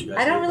Orthodox Jews? You guys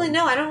I don't hate really them?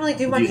 know. I don't really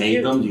do much. Do you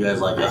hate them? Do you guys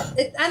like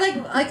it? I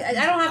don't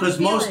have. Because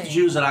most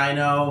Jews that I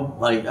know,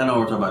 like I know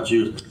we're talking about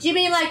Jews. Do you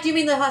mean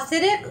the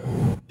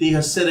Hasidic? The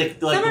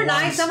Hasidic, like Some are the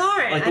nice, ones, some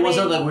aren't. Like the I ones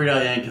that mean- like Weird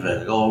Al Yankovic,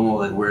 like all more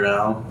like Weird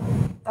Al.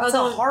 That's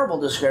a horrible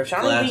description.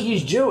 I don't Glass. think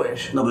he's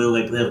Jewish. No, but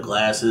like they have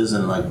glasses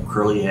and like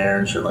curly hair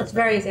and shit like It's that.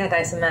 very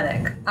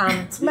anti-Semitic.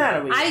 What's the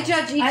matter with you? I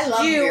judge each I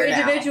love Jew Weird Al.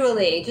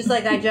 individually, just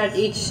like I judge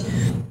each.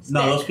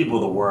 No, those people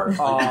are the worst.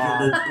 Like,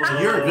 Aw.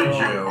 you're a good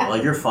Jew.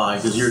 Like you're fine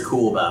because you're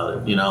cool about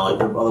it. You know, like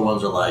the other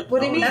ones are like. What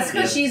do you mean? That's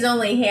because she's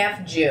only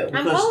half Jew.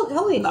 I'm Because-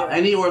 totally No, Jewish.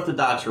 any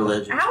Orthodox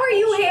religion. How are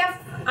you half?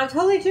 I'm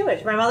totally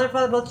Jewish. My mother and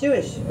father both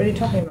Jewish. What are you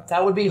talking about?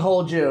 That would be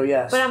whole Jew,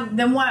 yes. But I'm.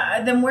 Then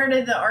what? Then where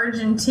did the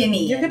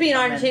Argentinian? You could be an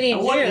come in?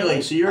 Argentinian What, Jew.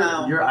 really? So you're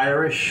Oh. you're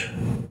Irish.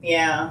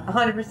 Yeah.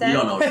 100%. You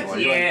don't know what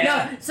you are. Yeah.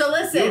 No. So You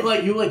listen. look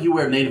like you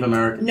wear Native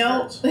American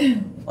No. shirts.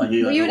 Like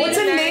you. Like You a would What's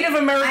a even- Native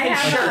American I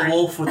have- shirt? like a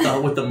wolf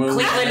with the moon.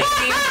 Cleveland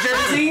Indians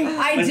jersey?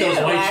 I Like do those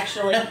white-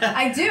 actually.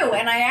 I do,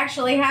 and I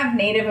actually have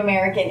Native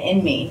American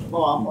in me.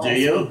 Well, Do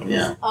you?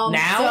 Yeah.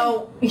 Now?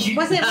 So,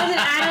 Wasn't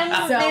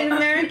Adam So- Native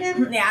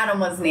American? yeah, Adam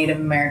was Native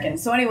American.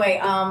 So anyway,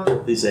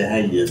 They say,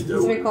 "Hey, you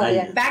do." we call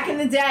it. back in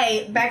the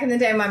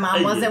day, my mom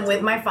Hey, wasn't you-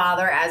 with my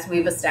father, as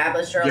we've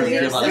established You're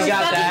earlier. like- So You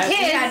got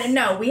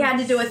that? we had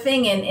to do a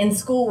thing in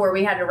school where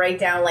we had to write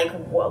down like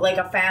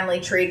a family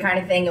tree kind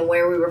of thing and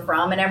where we were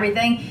from and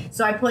everything.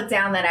 So I put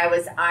down that I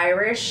was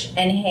Irish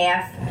and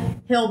half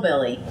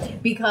hillbilly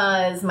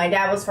because my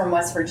dad was from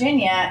West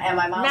Virginia and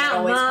my mom would Now,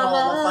 always call him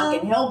a Mama.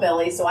 fucking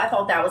hillbilly. So I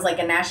thought that was like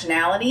a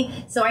nationality.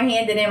 So I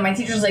handed in. My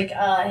teacher was like,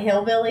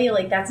 hillbilly,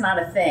 like that's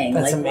not a thing.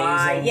 That's like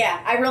why? amazing. Yeah,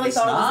 I really It's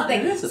thought it was not? a thing.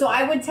 It is a So thing.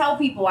 I would tell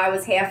people I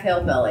was half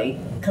hillbilly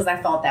because I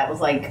thought that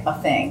was like a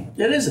thing.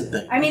 It is a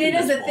thing. I mean, it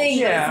is a That's thing.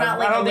 bullshit. But it's not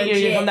like I don't a think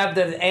legit. you can come up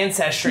to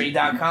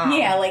Ancestry.com.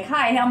 Yeah, like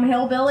hi, I'm a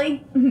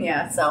hillbilly.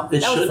 Yeah, so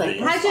It that was should like. be.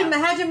 How'd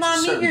your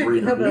mom meet Certain your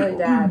breed of hillbilly people.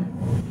 dad?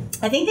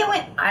 I think they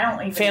went. I don't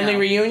even Family know.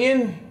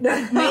 reunion? Maybe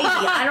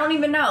I don't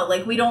even know.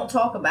 Like we don't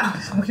talk about.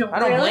 It. We don't I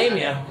don't really? blame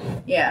you.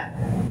 Yeah,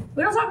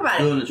 we don't talk about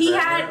You live in it. a He trailer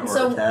had or a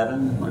so.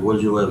 cabin. Like, what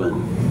did you live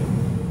in?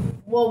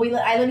 Well,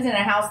 I lived in a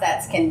house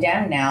that's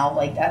condemned now.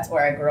 Like that's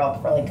where I grew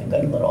up for like a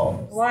good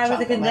little. Why was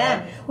chunk it of my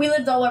condemned? life. We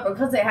lived all over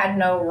because they had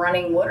no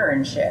running water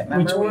and shit. We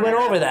Remember went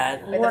over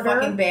that. with Water? the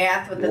fucking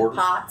bath with Water.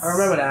 the pots. I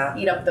remember that.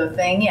 Eat up the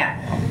thing.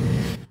 Yeah.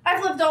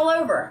 I've lived all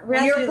over. Where When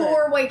else you're do you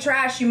poor, white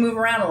trash, you move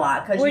around a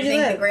lot because you Where'd you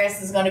think live? the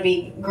grass is going to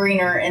be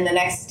greener in the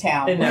next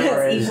town. It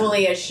never It's is.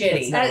 equally as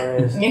shitty. It never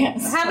is.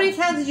 Yes. How many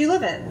towns did you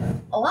live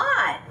in? A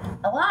lot.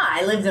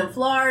 I lived in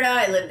Florida.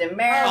 I lived in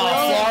Maryland.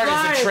 Oh,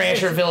 Florida's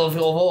Florida's the trasherville of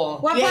all.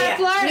 What Yeah, part yeah. of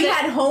Florida? We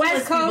had homeless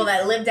West people Coast?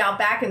 that lived out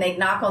back, and they'd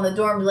knock on the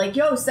door and be like,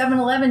 "Yo,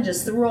 7-Eleven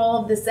just threw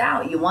all of this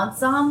out. You want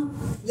some?"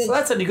 So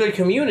that's a good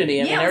community.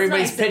 I mean, it was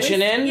everybody's nice. It was-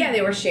 pitching in. Yeah,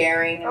 they were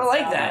sharing. and I like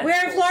stuff. that.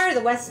 Where in Florida?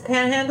 The West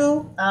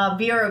Panhandle?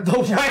 Vero The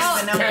Beach. West I don't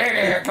even know.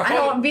 Panhandle. I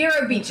don't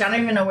Vero Beach. I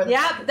don't even know where. The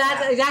fuck Yep, it's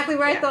that's at. exactly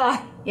where I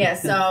thought. Yeah,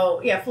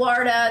 so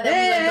Florida. Then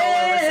we lived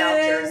all over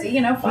South Jersey. You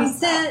know, fun You stuff.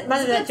 said- It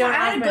was a good John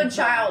time. I had a Osborne good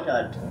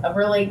childhood. A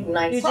really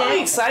nice. You Probably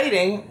did?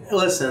 exciting.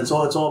 Listen, it's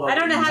all about. I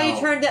don't know what how you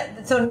turned it.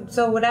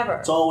 So whatever.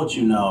 It's all what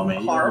you know,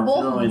 man. You don't- Horrible?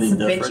 You don't know anything It's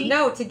different. bitchy?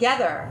 No,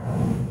 together,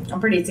 I'm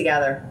pretty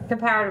together.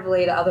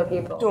 comparatively to other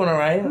people. Doing all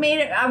right.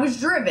 I was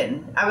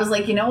driven. I was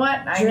like, you know what?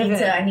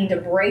 I need to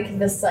break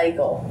the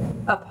cycle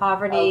Of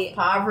poverty. of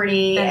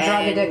poverty and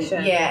drug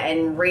addiction. Yeah,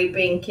 and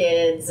raping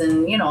kids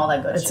and all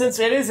that good shit.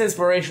 It is an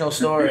inspirational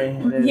story.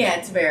 It is. Yeah,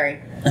 it's very.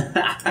 I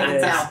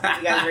can tell.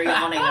 You guys are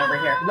yawning over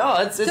here. No,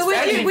 it's So where'd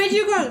actually-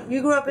 you grow up?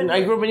 You grew up in.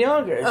 I grew up in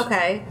Yonkers.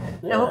 Okay.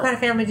 Now, what kind of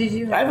family did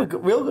you I have? have a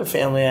real good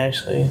family,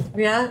 actually.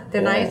 Yeah,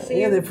 they're nice. to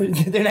you? Yeah, they're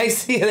pretty. They're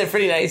nice. Yeah, they're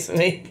pretty nice to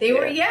me. They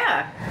were,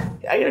 yeah.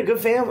 I got a good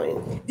family.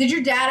 Did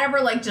your dad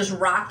ever like just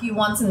rock you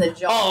once in the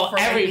jaw Oh, for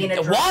like, being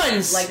a drug,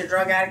 once. like a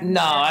drug addict?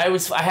 No, I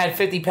had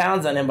 50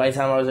 pounds on him by the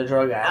time I was a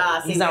drug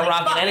addict. So He's not like,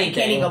 rocking fuck, I anything.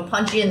 can't even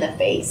punch you in the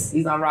face.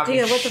 He's not rocking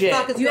Dude, what the shit.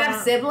 fuck is Do you going have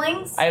on?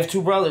 siblings? I have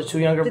 2 brothers, 2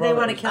 younger Did they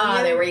brothers. want to kill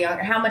you? They were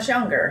younger. How much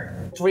younger?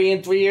 3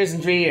 and 3 years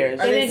and 3 years.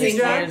 Are they 6 do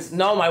drugs? years.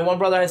 No, my one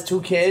brother has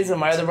 2 kids and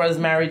my other brother's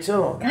married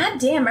too. God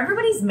damn,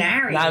 everybody's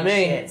married. Not and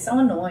me. Shit. So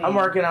annoying. I'm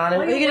working on it.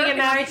 What Are you gonna working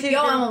get married on? to?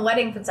 Yo, I'm a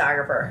wedding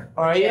photographer.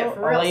 Are you? Yeah,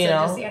 for I'll real. let you So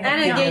know. just, yeah, And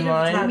hit me up. engagement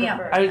Mine. Hit me up.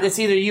 photographer. It's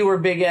either you or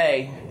Big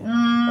A.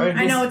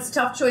 I know it's a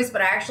tough choice,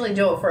 but I actually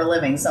do it for a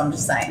living, so I'm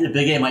just saying. Yeah,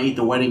 Big A might eat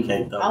the wedding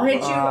cake though. I'll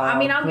hit you. I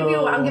mean, I'll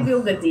give you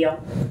a good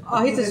deal.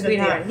 Oh, he's a Good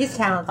sweetheart. deal. He's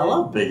talented. I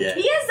love Big A. He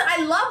is.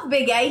 I love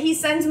Big A. He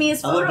sends me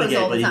his I love photos Big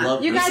A, all but the he time.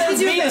 loves. You guys Sends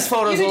could me do his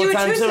photos you could all do the a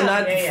time twosome. too,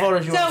 not Yeah, yeah.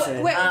 photos you So, want to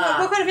see. what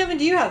kind of family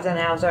do you have,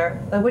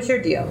 Zenhauser? Like, what's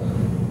your deal?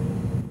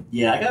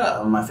 Yeah, I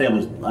got my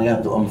family's.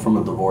 I'm from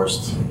a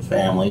divorced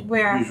family.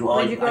 Where?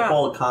 Where'd you grow I up?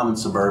 call it common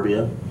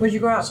suburbia. Where'd you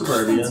grow up?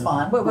 Suburbia. That's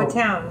fun. What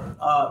town?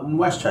 In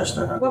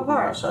Westchester. I grew up in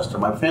part? Westchester.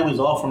 My family's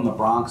all from the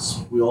Bronx.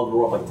 We all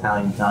grew up like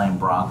Italian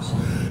Bronx,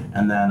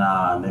 and then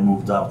they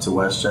moved up to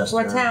Westchester.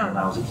 What town?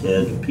 When I was a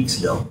kid,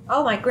 Peekskill.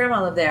 Oh, my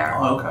grandma lived there.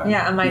 Oh, okay.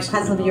 Yeah, and my Peekskill,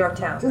 cousin lived in you know.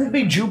 Yorktown. There's a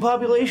big Jew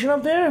population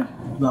up there.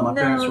 No, my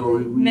parents were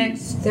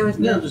mixed. There was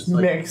just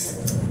like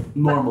Mixed.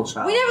 normal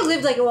child. We never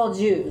lived like all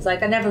Jews.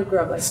 Like I never grew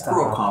up like that.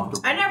 Grew up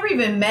comfortable. I never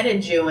even met a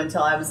Jew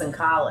until I was in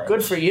college.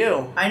 Good for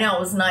you. I know, it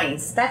was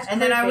nice.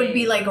 And then I would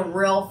creepy. be like a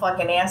real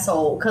fucking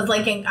asshole. Because,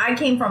 like, I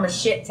came from a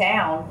shit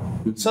town.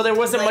 So there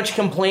wasn't much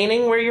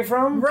complaining where you're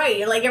from?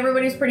 Right. Like,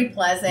 everybody's pretty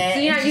pleasant. So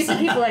you're not used to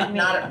people like me.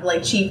 Not,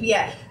 like, cheap.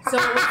 Yeah. So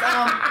it was,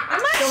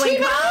 so in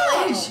cheap at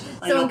all. college...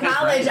 So in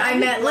college, I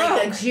met,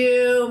 like, a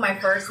Jew, my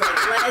first,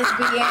 like,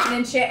 lesbian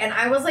and shit. And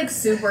I was, like,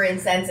 super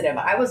insensitive.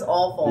 I was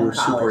awful You in were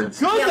super college.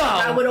 insensitive. Yeah,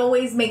 like, I would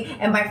always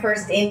and my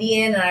first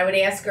Indian, and I would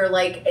ask her,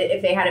 like,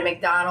 if they had a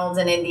McDonald's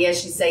in India.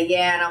 She'd say,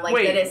 yeah. And I'm like,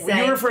 did it Wait,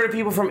 say... you refer to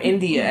people from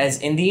India as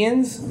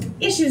Indians?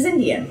 Yeah, she was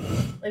Indian.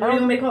 Like, what do you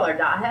want me to call her?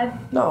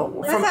 Dothead?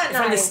 No. That's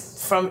not nice.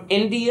 From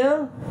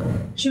India?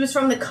 She was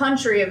from the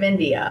country of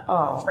India.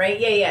 Oh. Right?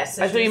 Yeah.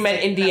 So I she thought you was meant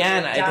like,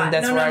 Indiana. I think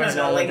that's where I was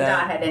going like with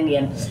that. Dothead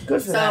Indian.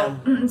 Good for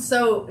them.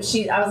 So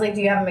I was like,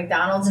 do you have a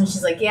McDonald's? And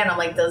she's like, yeah. And I'm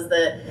like, does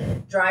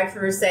the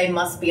drive-through say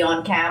must be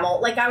on camel?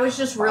 Like, I was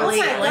just really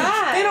my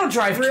God. They don't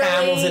drive really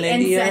camels in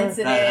India.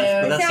 insensitive.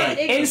 That's like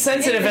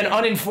Insensitive and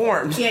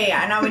uninformed.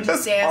 Yeah. And I would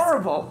just That's ask.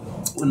 horrible.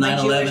 when my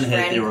 9/11 Jewish hit, they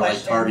friend were like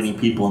questions. targeting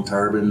people in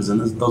turbans,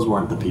 and those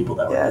weren't the people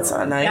that were. Yeah, it's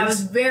not nice. I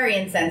was very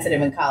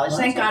insensitive in college. Well,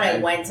 Thank that's God I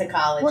okay. went to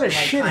college. What a and,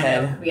 like, shithead.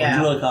 kind of- Where'd you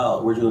yeah. go to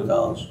college? Where'd you go to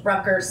college?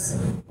 Rutgers.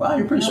 Wow,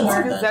 you're pretty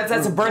smart. then.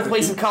 That's the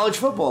birthplace of college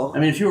football. I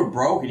mean, if you were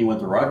broke and you went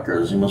to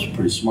Rutgers, you must be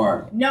pretty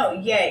smart. No,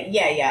 yeah. I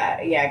got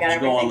Did you go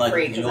everything on, like,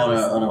 free did you because go I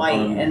was on a white,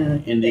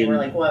 and they Indian- were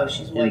like, "Whoa,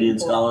 she's white." Indian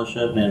cool.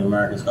 scholarship, Native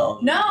American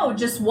scholarship. No,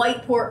 just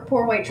white, poor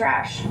white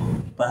trash.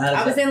 But how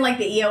does I was that- in like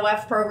the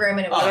EOF program,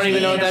 and it was I don't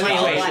even know what that Native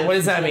means. American Wait, what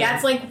does that mean?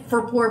 That's like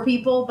for poor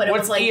people, but it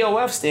What's was like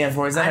EOF stand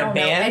for? Is I that a don't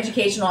know, band?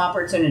 Educational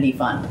Opportunity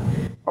Fund.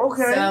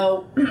 Okay.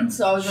 So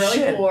I was really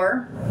Shit.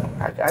 poor.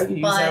 I could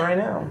use that right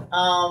now.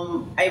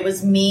 It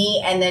was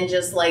me, and then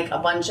just like a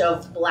bunch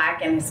of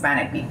Black and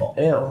Hispanic people.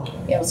 Ew.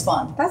 Yeah, it was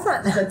fun. That's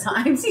not. Good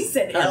times. He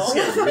said, That's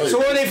 "Ill." really- So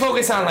what do they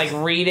focus on? Like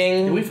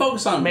reading? Can we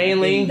focus on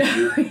Mainly?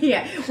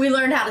 Yeah, we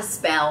learned how to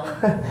spell,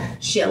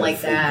 shit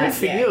like that. Good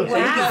for Yeah. you.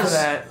 Thank you Wow. for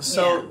that.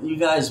 So you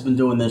guys have been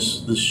doing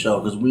this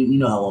show because you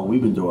know how long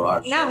we've been doing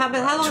our show. No,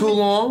 how long? Too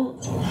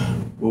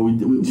long? Well,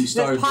 we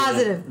started. doing it-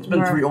 positive, It's been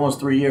Mark.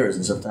 almost 3 years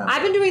in September.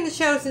 I've been doing the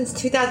show since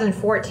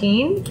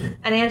 2014,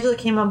 and Angela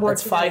came on board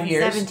That's 5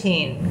 years.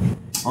 2017.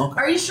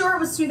 Are you sure it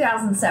was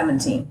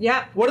 2017?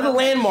 Yep. What are the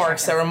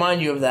landmarks that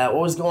remind you of that?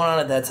 What was going on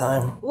at that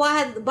time?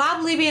 Well,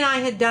 Bob Levy and I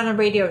had done a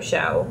radio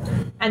show,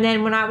 and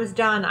then when I was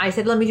done, I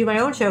said, "Let me do my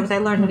own show," because I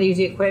learned how to use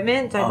the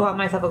equipment. So I bought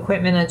myself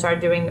equipment and started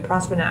doing the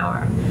Prussman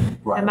Hour.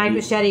 Right. And Mike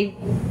Bichetti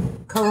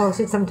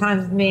co-hosted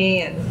sometimes with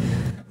me, and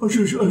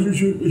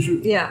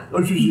yeah,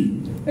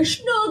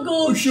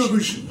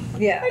 Snuggles.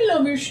 yeah. I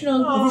love your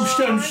Snuggles.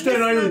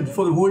 Staten Island,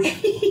 fucking horse.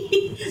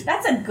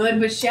 That's a good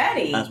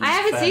machete. I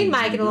haven't seen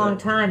Mike in a long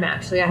time.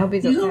 Actually, I hope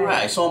he's He's okay.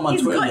 alright. I saw him on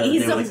He's Twitter. good. the other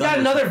He's day when a- he He's got got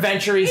another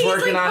venture he's He's,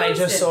 working like, on. I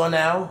just posted. saw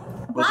now.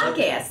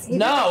 Podcast. He's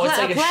No, a it's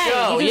like a play.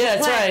 show. He does Yeah, a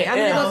that's play. right. I'm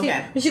gonna Yeah. go see.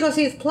 Okay. We should go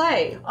see his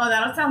play. Oh,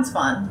 that sounds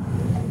fun.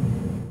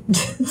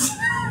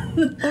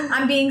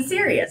 I'm being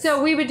serious.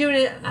 So we were doing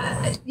it.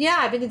 Yeah,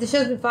 I've been. The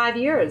show's been 5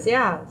 years.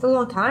 Yeah, it's a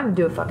long time to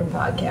do a fucking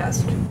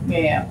podcast.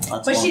 Yeah. That's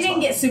But a she long didn't time.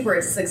 get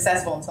super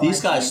successful until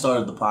These I guys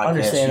started the podcast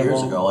Understandable.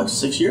 years ago, like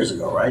 6 years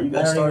ago, right? You I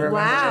guys don't even started. remember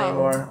Wow.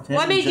 anymore.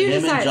 What made you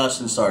Him decide? and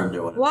Justin started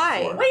doing it. Why?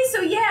 before. Wait,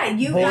 so yeah,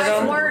 you guys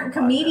Boredom? weren't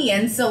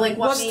comedians, so like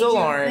what Well, made still you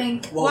aren't.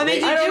 think? Well, What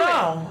made you I don't do it?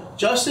 know.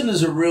 Justin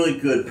is a really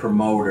good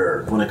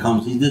promoter when it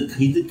comes. He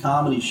did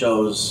comedy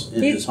shows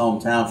in his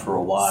hometown for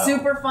a while.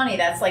 Super funny.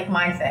 That's like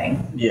my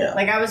thing. Yeah.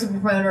 Like I was a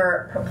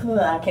promoter.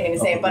 I can't even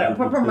say it, but a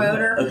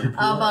promoter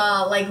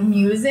of like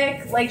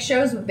music, like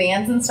shows with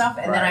bands and stuff,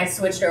 and then I Right.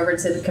 switched over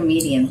to the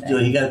comedian thing.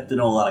 He got to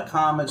know a lot of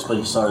comics, but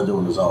he started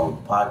doing his own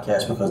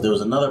podcast because there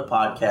was another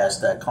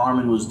podcast that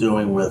Carmen was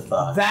doing with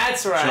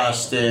That's right.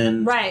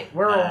 Justin. Right.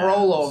 We're a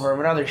rollover of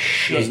another There's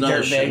shit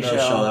another dirtbag show that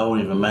I show.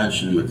 won't even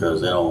mention because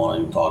they don't want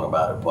to even talk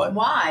about it. But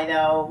Why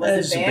though? Was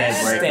it's it a bad?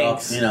 bad breakup.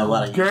 Stinks. You know, a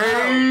lot of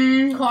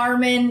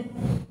Carmen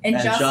and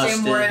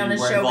Justin were on a were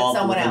show with involved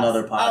someone else.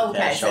 another podcast Oh,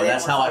 okay, show. so they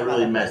That's were how I talking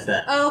really about met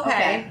them. Oh, okay.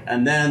 Okay.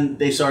 And then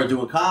they started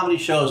doing comedy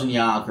shows in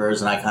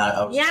Yonkers, and I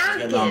was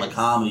getting on the Yonkers.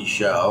 comedy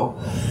show.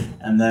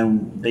 And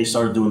then they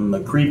started doing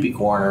the creepy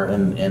corner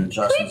in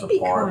Justin's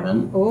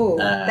apartment. Oh,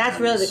 And that's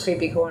really the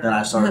creepy corner. Then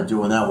I started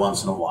doing that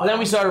once in a while. And then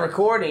we started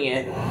recording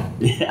it.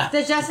 Yeah.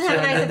 Does Justin have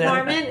a nice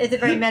apartment? Is it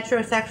very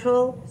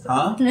metrosexual?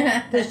 Huh?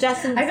 Does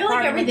Justin's I feel like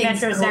apartment be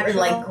everything's metrosexual?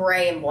 like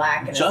gray and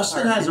black. In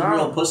Justin has a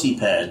real pussy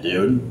pad,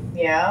 dude.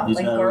 yeah, he's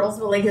like got a- girls.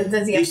 But like, does he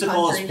He have used to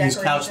call country his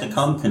couch the decorations?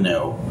 cum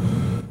canoe.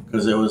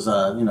 Because it was,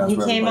 it's He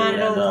where came on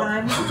everybody it all would the end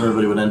time? up. That's where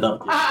everybody would end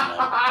up.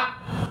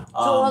 So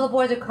all the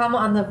boys would come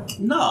on the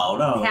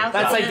No. couch.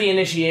 That's like the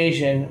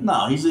initiation.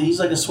 No, he's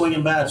like a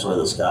swinging bachelor.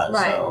 This guy,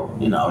 Right. So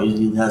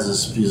he has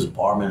his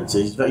apartment.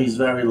 He's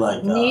very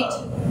like Neat?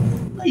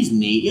 He's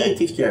neat. Yeah, he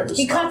takes care of his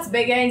He stuff. cuts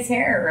Big A's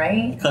hair,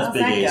 right? Cuts How's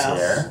Big that A's go?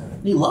 hair.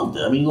 He loved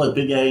it. I mean, look,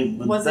 Big A.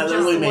 Was it that just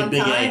really the made one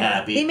Big A time?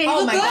 happy. He made it Oh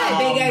look my good. god,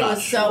 Big I'm A not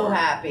was so sure.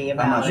 happy I'm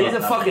about not it. sure. He's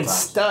a fucking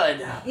stud.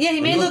 Yeah,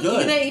 he made look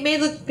look. good. He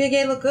made look Big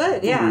A look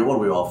good. Yeah. What are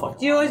we all fucking?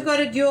 Do you always go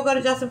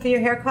to Justin for your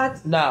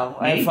haircuts? No,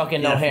 I have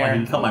fucking no Yeah, hair.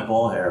 You cut my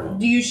ball hair.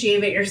 Do you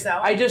shave it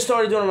yourself? I just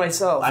started doing it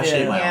myself. I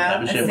shave my own. Yeah, I've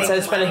been shaving that's my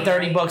Instead own. of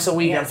spending $30 a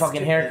week Yeah, on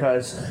fucking stupid.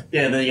 haircuts.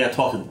 Yeah, and then you gotta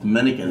talk to the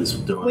Dominicans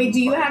doing. Wait, do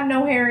you fucking- have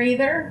no hair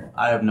either?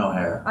 I have no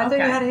hair. I thought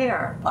you Okay. had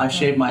hair. I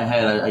shave my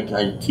head.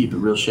 I keep it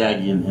real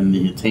shaggy in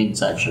the taint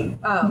section.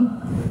 Oh,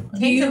 Do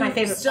taints you are my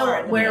favorite still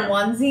part. wear Yeah.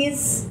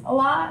 onesies a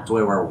lot? Do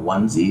I wear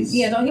onesies?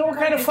 Yeah, don't You know what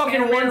kind of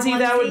fucking onesie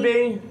that would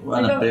be?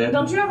 Well, not a bib.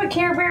 Don't you have a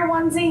Care Bear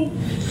onesie?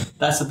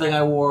 That's the thing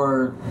I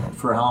wore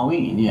for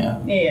Halloween. Yeah.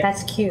 Yeah.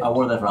 That's cute. I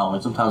wore that for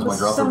Halloween. Sometimes my It's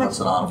so girlfriend much- puts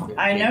it on.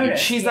 I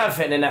noticed. She's not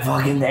fitting in that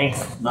fucking thing.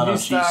 No, You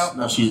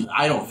stop. she's.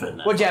 I don't fit in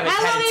that. What'd you have it How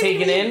long kind of have you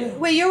taken been- in?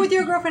 Wait, you're with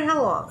your girlfriend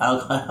how long? I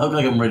look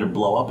like I'm ready to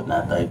blow up in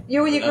that thing.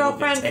 You're with your I look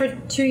girlfriend for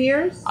intense. 2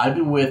 years? I've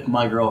been with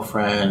my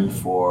girlfriend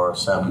for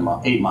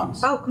 8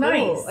 months. Oh, cool.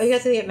 Nice. Are you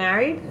guys gonna get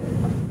married?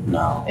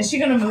 No. Is she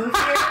gonna move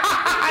here?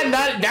 I'm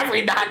not,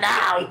 definitely not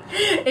now.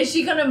 Is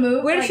she gonna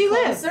move? Where does she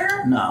live?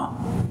 closer? No.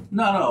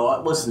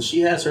 No. Listen,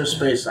 she has her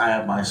space. I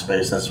have my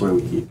space. That's where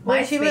we keep. Where My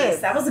does she space.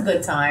 live? That was a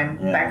good time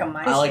Yeah. back on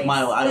my. I like space.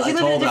 my. Does she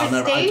live in a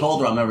different I state?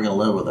 told her I'm never gonna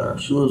live with her.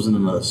 She lives in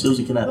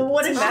Connecticut. But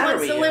what if she matter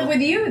wants with to you? live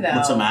with you though?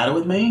 What's the matter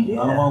with me? I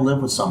don't want to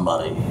live with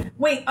somebody.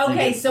 Wait,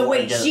 okay, get so bored wait,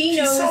 and get- she She's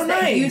knows so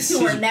that you nice.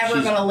 two are never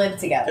she's- gonna live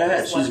together. Yeah,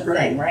 That's she's what's the great.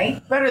 thing,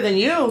 right? Better than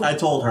you. I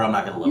told her I'm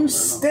not gonna live You with her.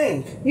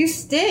 stink. You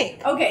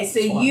stink. Okay, so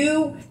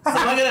you. How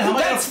am I gonna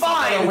That's fuck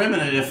fine. other women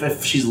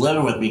if she's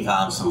living with me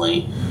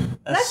constantly?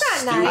 That's not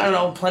stupid. nice. I don't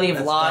know, plenty of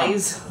That's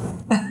lies.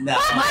 No, My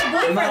I'm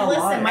boyfriend, not a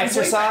listen, liar. my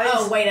Exercise?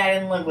 boyfriend. Oh wait, I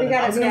didn't live with We him. I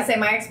gotta- was gonna yeah. say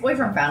my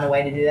ex-boyfriend found a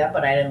way to do that,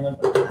 but I didn't live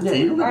with him. Yeah,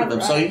 you live with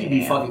them, so you can be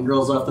Yeah. fucking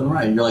girls left and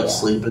right. You're like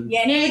sleeping.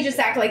 Yeah, and he would just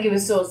act like he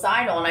was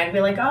suicidal, and I'd be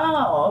like,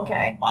 oh,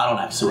 okay. I don't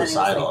act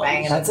suicidal. like,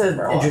 banging That's an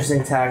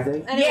interesting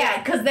tactic. Anyway.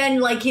 Yeah, because then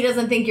like he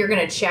doesn't think you're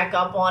gonna check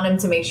up on him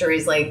to make sure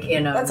he's like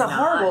That's a not-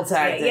 horrible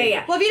tactic.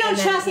 Yeah. Well, if you don't And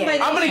then- trust somebody,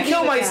 I'm gonna Yeah.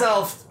 kill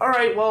myself. All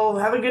right, well,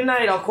 have a good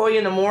night. I'll call you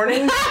in the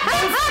morning.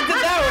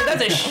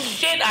 That's a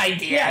shit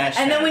idea. Yeah,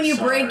 and then when you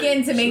break Sorry.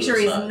 in to make sure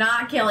he's Suicide.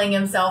 not killing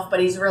himself, but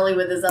he's really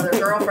with his other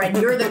girlfriend,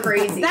 you're the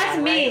crazy That's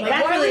one, mean. right? Like,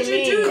 That's why really would you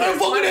mean. do What a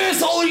this? fucking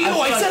asshole are you? I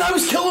I said I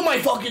was killing my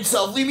fucking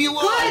self. Leave me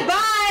alone.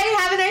 Goodbye.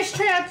 Have a nice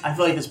trip. I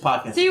feel like this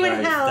podcast See you is in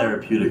very hell.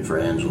 therapeutic for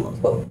Angela.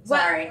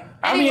 Sorry.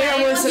 I'm here,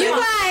 I'm listening. You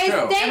guys,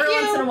 True. thank Every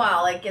once in a you.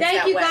 while, it gets Thank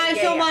that you way. guys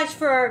Yeah, so yeah. much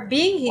for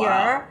being here.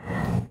 Wow.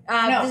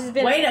 No, This has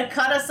been way to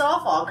cut us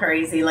off all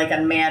crazy like a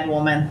mad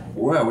woman.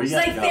 Where we She's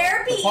gotta like, go.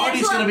 therapy, The party's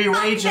Angela, gonna be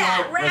fuck raging.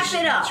 that. Like, Wrap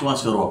it up. She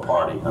wants to go to a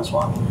party. That's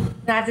why.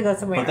 I have to go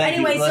somewhere. But thank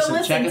Anyway, you. so Listen,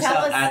 listen, check us tell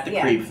out us- at the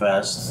yeah. Creep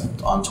Fest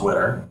on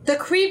Twitter. The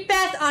Creep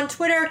Fest on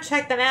Twitter.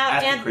 Check them out.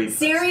 At And the Creep Fest.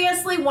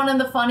 Seriously, one of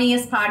the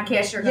funniest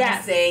podcasts you're going to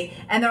Yes. see.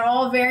 And they're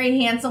all very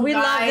handsome We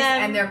love guys.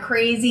 them. And they're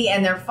crazy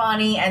and they're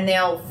funny. And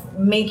they'll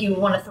make you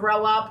want to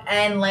throw up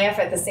and laugh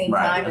at the same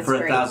time. Right. It's For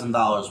great.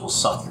 $1,000, we'll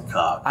suck your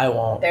cock. I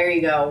won't. There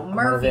you go.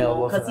 Murphy.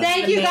 available will, 'cause for he's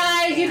thank the you man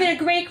guys. fan. You've been a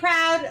great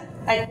crowd.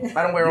 I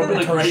don't wear You've been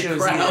open a toe great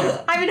shoes crowd.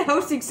 either. I've been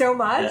hosting so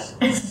much.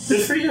 Yeah.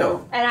 Good for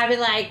you. And I've been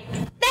like,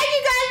 thank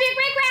you guys, be a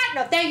great crowd.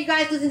 No, thank you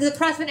guys, listen to the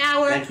Prussman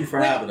Hour. Thank you for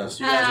with, having us.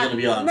 You guys are gonna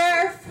be on.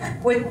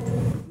 Murph, with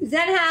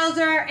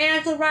Zenhauser,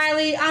 Ansel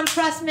Riley, I'm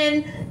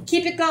Prussman.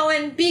 Keep it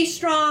going. Be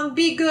strong.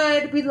 Be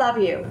good. We love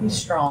you. He's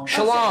strong.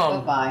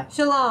 Shalom. Bye.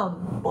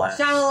 Shalom. Blacks.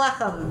 Shalom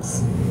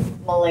alechems.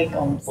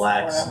 Malaikums.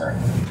 Blacks.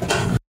 Whatever.